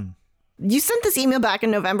 31. You sent this email back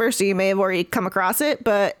in November, so you may have already come across it,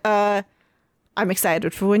 but I'm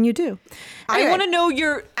excited for when you do. Anyway. I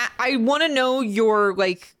want to know your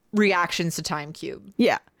like reactions to Time Cube.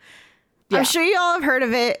 Yeah. I'm sure you all have heard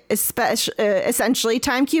of it. Essentially,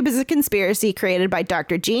 Time Cube is a conspiracy created by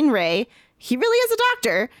Dr. Gene Ray. He really is a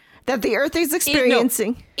doctor. That the Earth is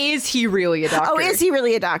experiencing. Is he really a doctor? Oh, is he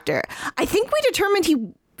really a doctor? I think we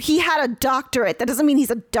determined he had a doctorate. That doesn't mean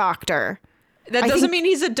he's a doctor. That doesn't mean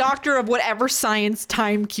he's a doctor of whatever science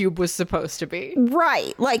Time Cube was supposed to be.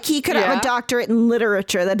 Right. Like, he could have a doctorate in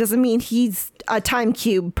literature. That doesn't mean he's a Time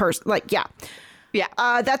Cube person. Like, yeah. Yeah.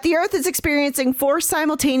 That the Earth is experiencing 4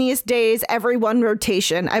 simultaneous days every one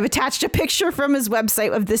rotation. I've attached a picture from his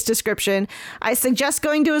website of this description. I suggest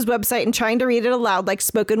going to his website and trying to read it aloud like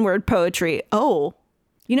spoken word poetry. Oh,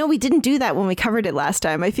 we didn't do that when we covered it last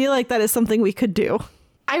time. I feel like that is something we could do.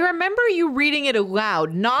 I remember you reading it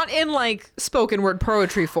aloud, not in like spoken word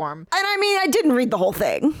poetry form. And I mean, I didn't read the whole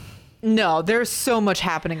thing. No, there's so much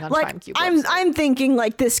happening on Time Cube. I'm thinking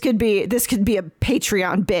like this could be a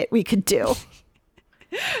Patreon bit we could do.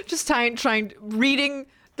 Just reading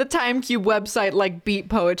the Time Cube website like beat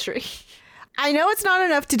poetry. I know it's not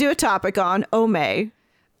enough to do a topic on. Oh, May.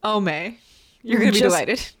 You're going to be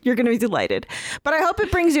delighted. You're going to be delighted. But I hope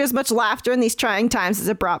it brings you as much laughter in these trying times as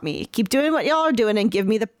it brought me. Keep doing what y'all are doing and give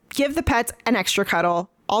the pets an extra cuddle.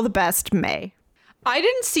 All the best, May. I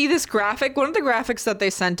didn't see this graphic. One of the graphics that they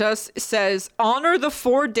sent us says, honor the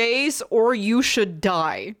 4 days or you should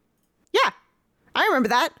die. Yeah, I remember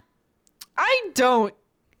that. I don't.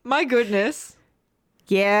 My goodness.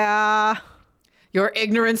 Yeah. Your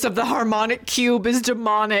ignorance of the harmonic cube is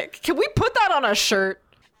demonic. Can we put that on a shirt?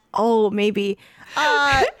 Oh, maybe.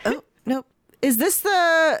 Oh, no. Is this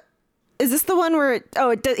the one where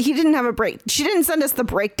he didn't have a break? She didn't send us the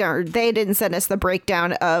breakdown. Or they didn't send us the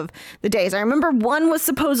breakdown of the days. I remember one was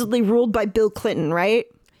supposedly ruled by Bill Clinton, right?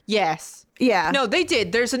 Yes. Yeah. No, they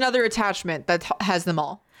did. There's another attachment that has them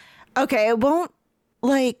all. Okay, it won't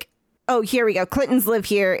like. Oh, here we go. Clintons live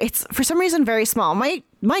here. It's for some reason very small.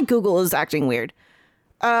 My Google is acting weird.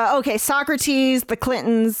 Okay, Socrates, the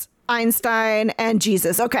Clintons, Einstein, and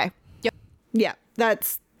Jesus. Okay. Yep. Yeah,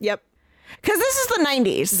 yep. Because this is the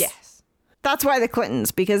 90s. Yes. That's why the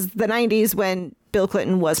Clintons, because the 90s when Bill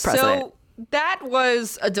Clinton was president. So that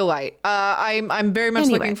was a delight. I'm very much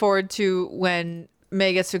looking forward to when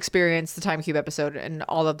May gets to experience the Time Cube episode and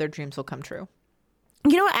all of their dreams will come true.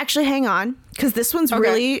 You know what? Actually, hang on, because this one's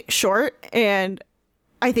really short, and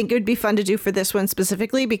I think it would be fun to do for this one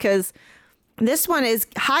specifically, because this one is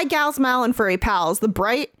Hi Gals, Mal, and Furry Pals. The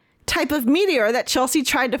bright type of meteor that Chelsea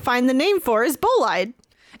tried to find the name for is bolide.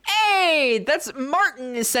 Hey, that's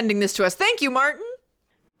Martin is sending this to us. Thank you, Martin.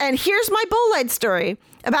 And here's my bolide story.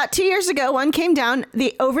 About 2 years ago, one came down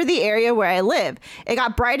over the area where I live. It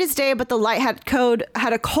got bright as day, but the light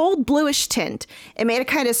had a cold bluish tint. It made a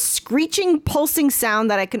kind of screeching, pulsing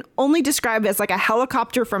sound that I can only describe as like a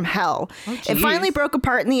helicopter from hell. Oh, it finally broke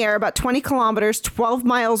apart in the air about 20 kilometers, 12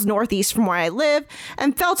 miles northeast from where I live,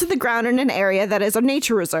 and fell to the ground in an area that is a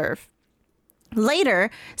nature reserve.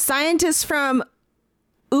 Later, scientists from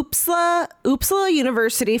Uppsala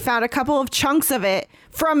University found a couple of chunks of it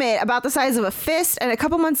from it about the size of a fist, and a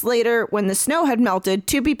couple months later, when the snow had melted,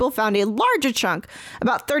 2 people found a larger chunk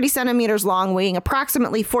about 30 centimeters long, weighing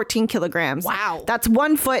approximately 14 kilograms. Wow. That's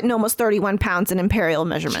 1 foot and almost 31 pounds in imperial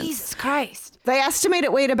measurements. Jesus Christ. They estimate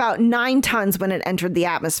it weighed about 9 tons when it entered the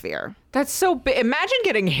atmosphere. That's so big. Imagine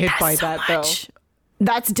getting hit by that, though.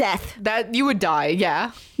 That's death. That you would die,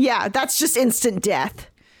 yeah. Yeah, that's just instant death.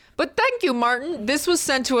 But thank you, Martin. This was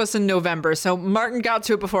sent to us in November, so Martin got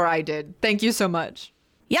to it before I did. Thank you so much.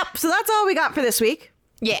 Yep, so that's all we got for this week.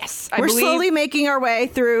 Yes. We're slowly making our way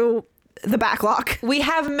through the backlog. We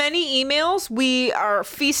have many emails. We are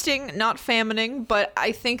feasting, not famining, but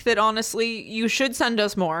I think that honestly, you should send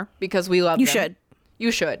us more because we love them.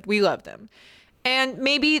 You should. We love them. And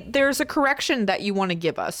maybe there's a correction that you want to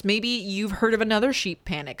give us. Maybe you've heard of another sheep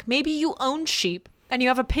panic. Maybe you own sheep and you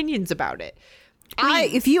have opinions about it.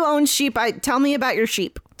 If you own sheep, tell me about your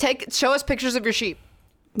sheep. Show us pictures of your sheep.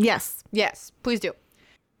 Yes. Yes, please do.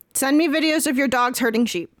 Send me videos of your dogs herding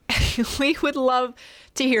sheep. We would love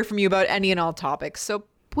to hear from you about any and all topics, so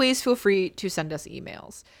please feel free to send us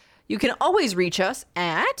emails. You can always reach us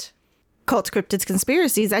at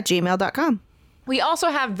cultcryptidsconspiracies@gmail.com. We also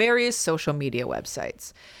have various social media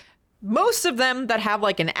websites. Most of them that have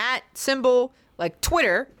like an @ symbol, like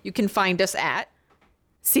Twitter, you can find us at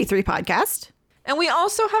C3 Podcast. And we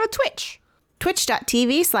also have a Twitch.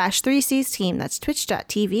 Twitch.tv/3Cs Team. That's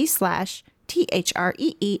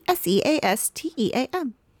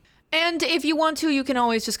twitch.tv/THREESEASTEAM. And if you want to, you can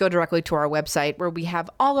always just go directly to our website where we have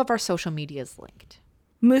all of our social medias linked.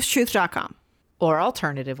 Moosetruth.com. Or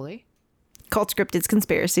alternatively,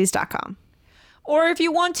 cultscriptidsconspiracies.com. Or if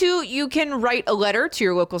you want to, you can write a letter to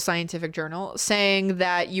your local scientific journal saying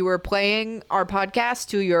that you were playing our podcast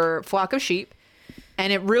to your flock of sheep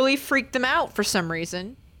and it really freaked them out for some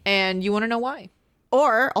reason and you want to know why.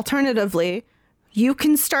 Or alternatively, you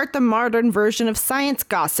can start the modern version of Science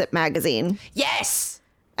Gossip magazine. Yes!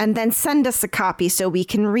 And then send us a copy so we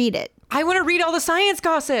can read it. I want to read all the science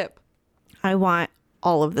gossip. I want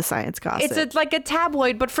all of the science gossip. It's like a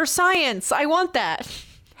tabloid, but for science. I want that.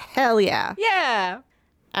 Hell yeah. Yeah.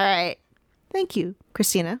 All right. Thank you,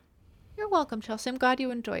 Christina. You're welcome, Chelsea. I'm glad you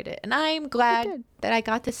enjoyed it. And I'm glad that I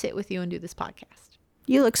got to sit with you and do this podcast.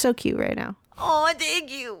 You look so cute right now. Oh,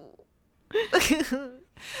 thank you.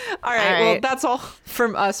 All right. Well, that's all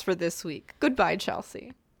from us for this week. Goodbye,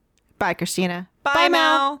 Chelsea. Bye, Christina. Bye,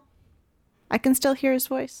 Mal. I can still hear his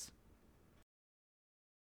voice.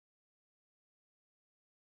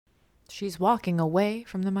 She's walking away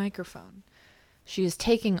from the microphone. She is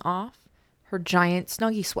taking off her giant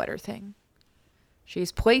Snuggie sweater thing.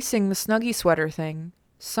 She's placing the Snuggie sweater thing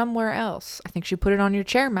somewhere else. I think she put it on your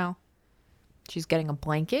chair, Mal. She's getting a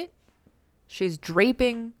blanket. She's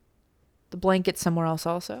draping the blanket somewhere else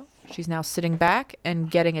also. She's now sitting back and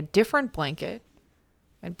getting a different blanket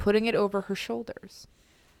and putting it over her shoulders.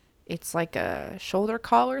 It's like a shoulder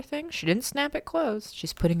collar thing. She didn't snap it closed.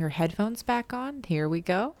 She's putting her headphones back on. Here we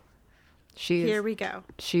go. Here we go.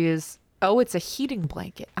 She is... Oh, it's a heating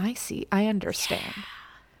blanket. I see. I understand. Yeah.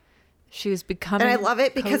 She is becoming... And I love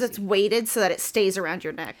it because it's weighted so that it stays around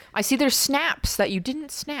your neck. I see there's snaps that you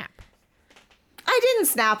didn't snap. I didn't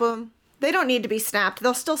snap them. They don't need to be snapped.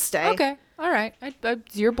 They'll still stay. Okay. All right.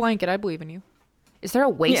 It's your blanket. I believe in you. Is there a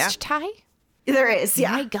waist tie? There is,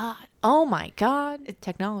 yeah. My God. Oh, my God.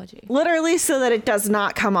 Technology. Literally so that it does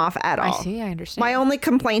not come off at all. I see. I understand. My only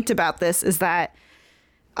complaint about this is that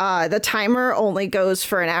the timer only goes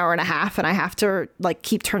for an hour and a half, and I have to like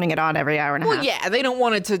keep turning it on every hour and a half. Well, yeah, they don't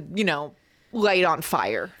want it to, light on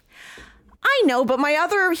fire. I know, but my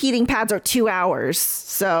other heating pads are 2 hours,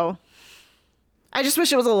 so I just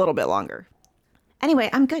wish it was a little bit longer. Anyway,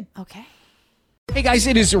 I'm good. Okay. Hey guys,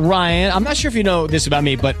 it is Ryan. I'm not sure if you know this about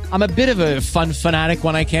me, but I'm a bit of a fun fanatic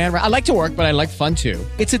when I can. I like to work, but I like fun too.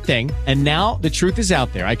 It's a thing. And now the truth is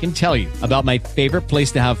out there. I can tell you about my favorite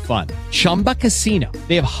place to have fun. Chumba Casino.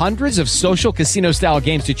 They have hundreds of social casino style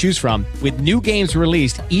games to choose from with new games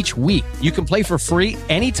released each week. You can play for free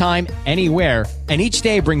anytime, anywhere. And each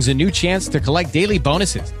day brings a new chance to collect daily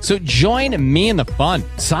bonuses. So join me in the fun.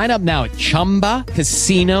 Sign up now at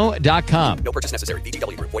ChumbaCasino.com. No purchase necessary.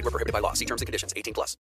 VGW Group. Void where prohibited by law. See terms and conditions. 18+.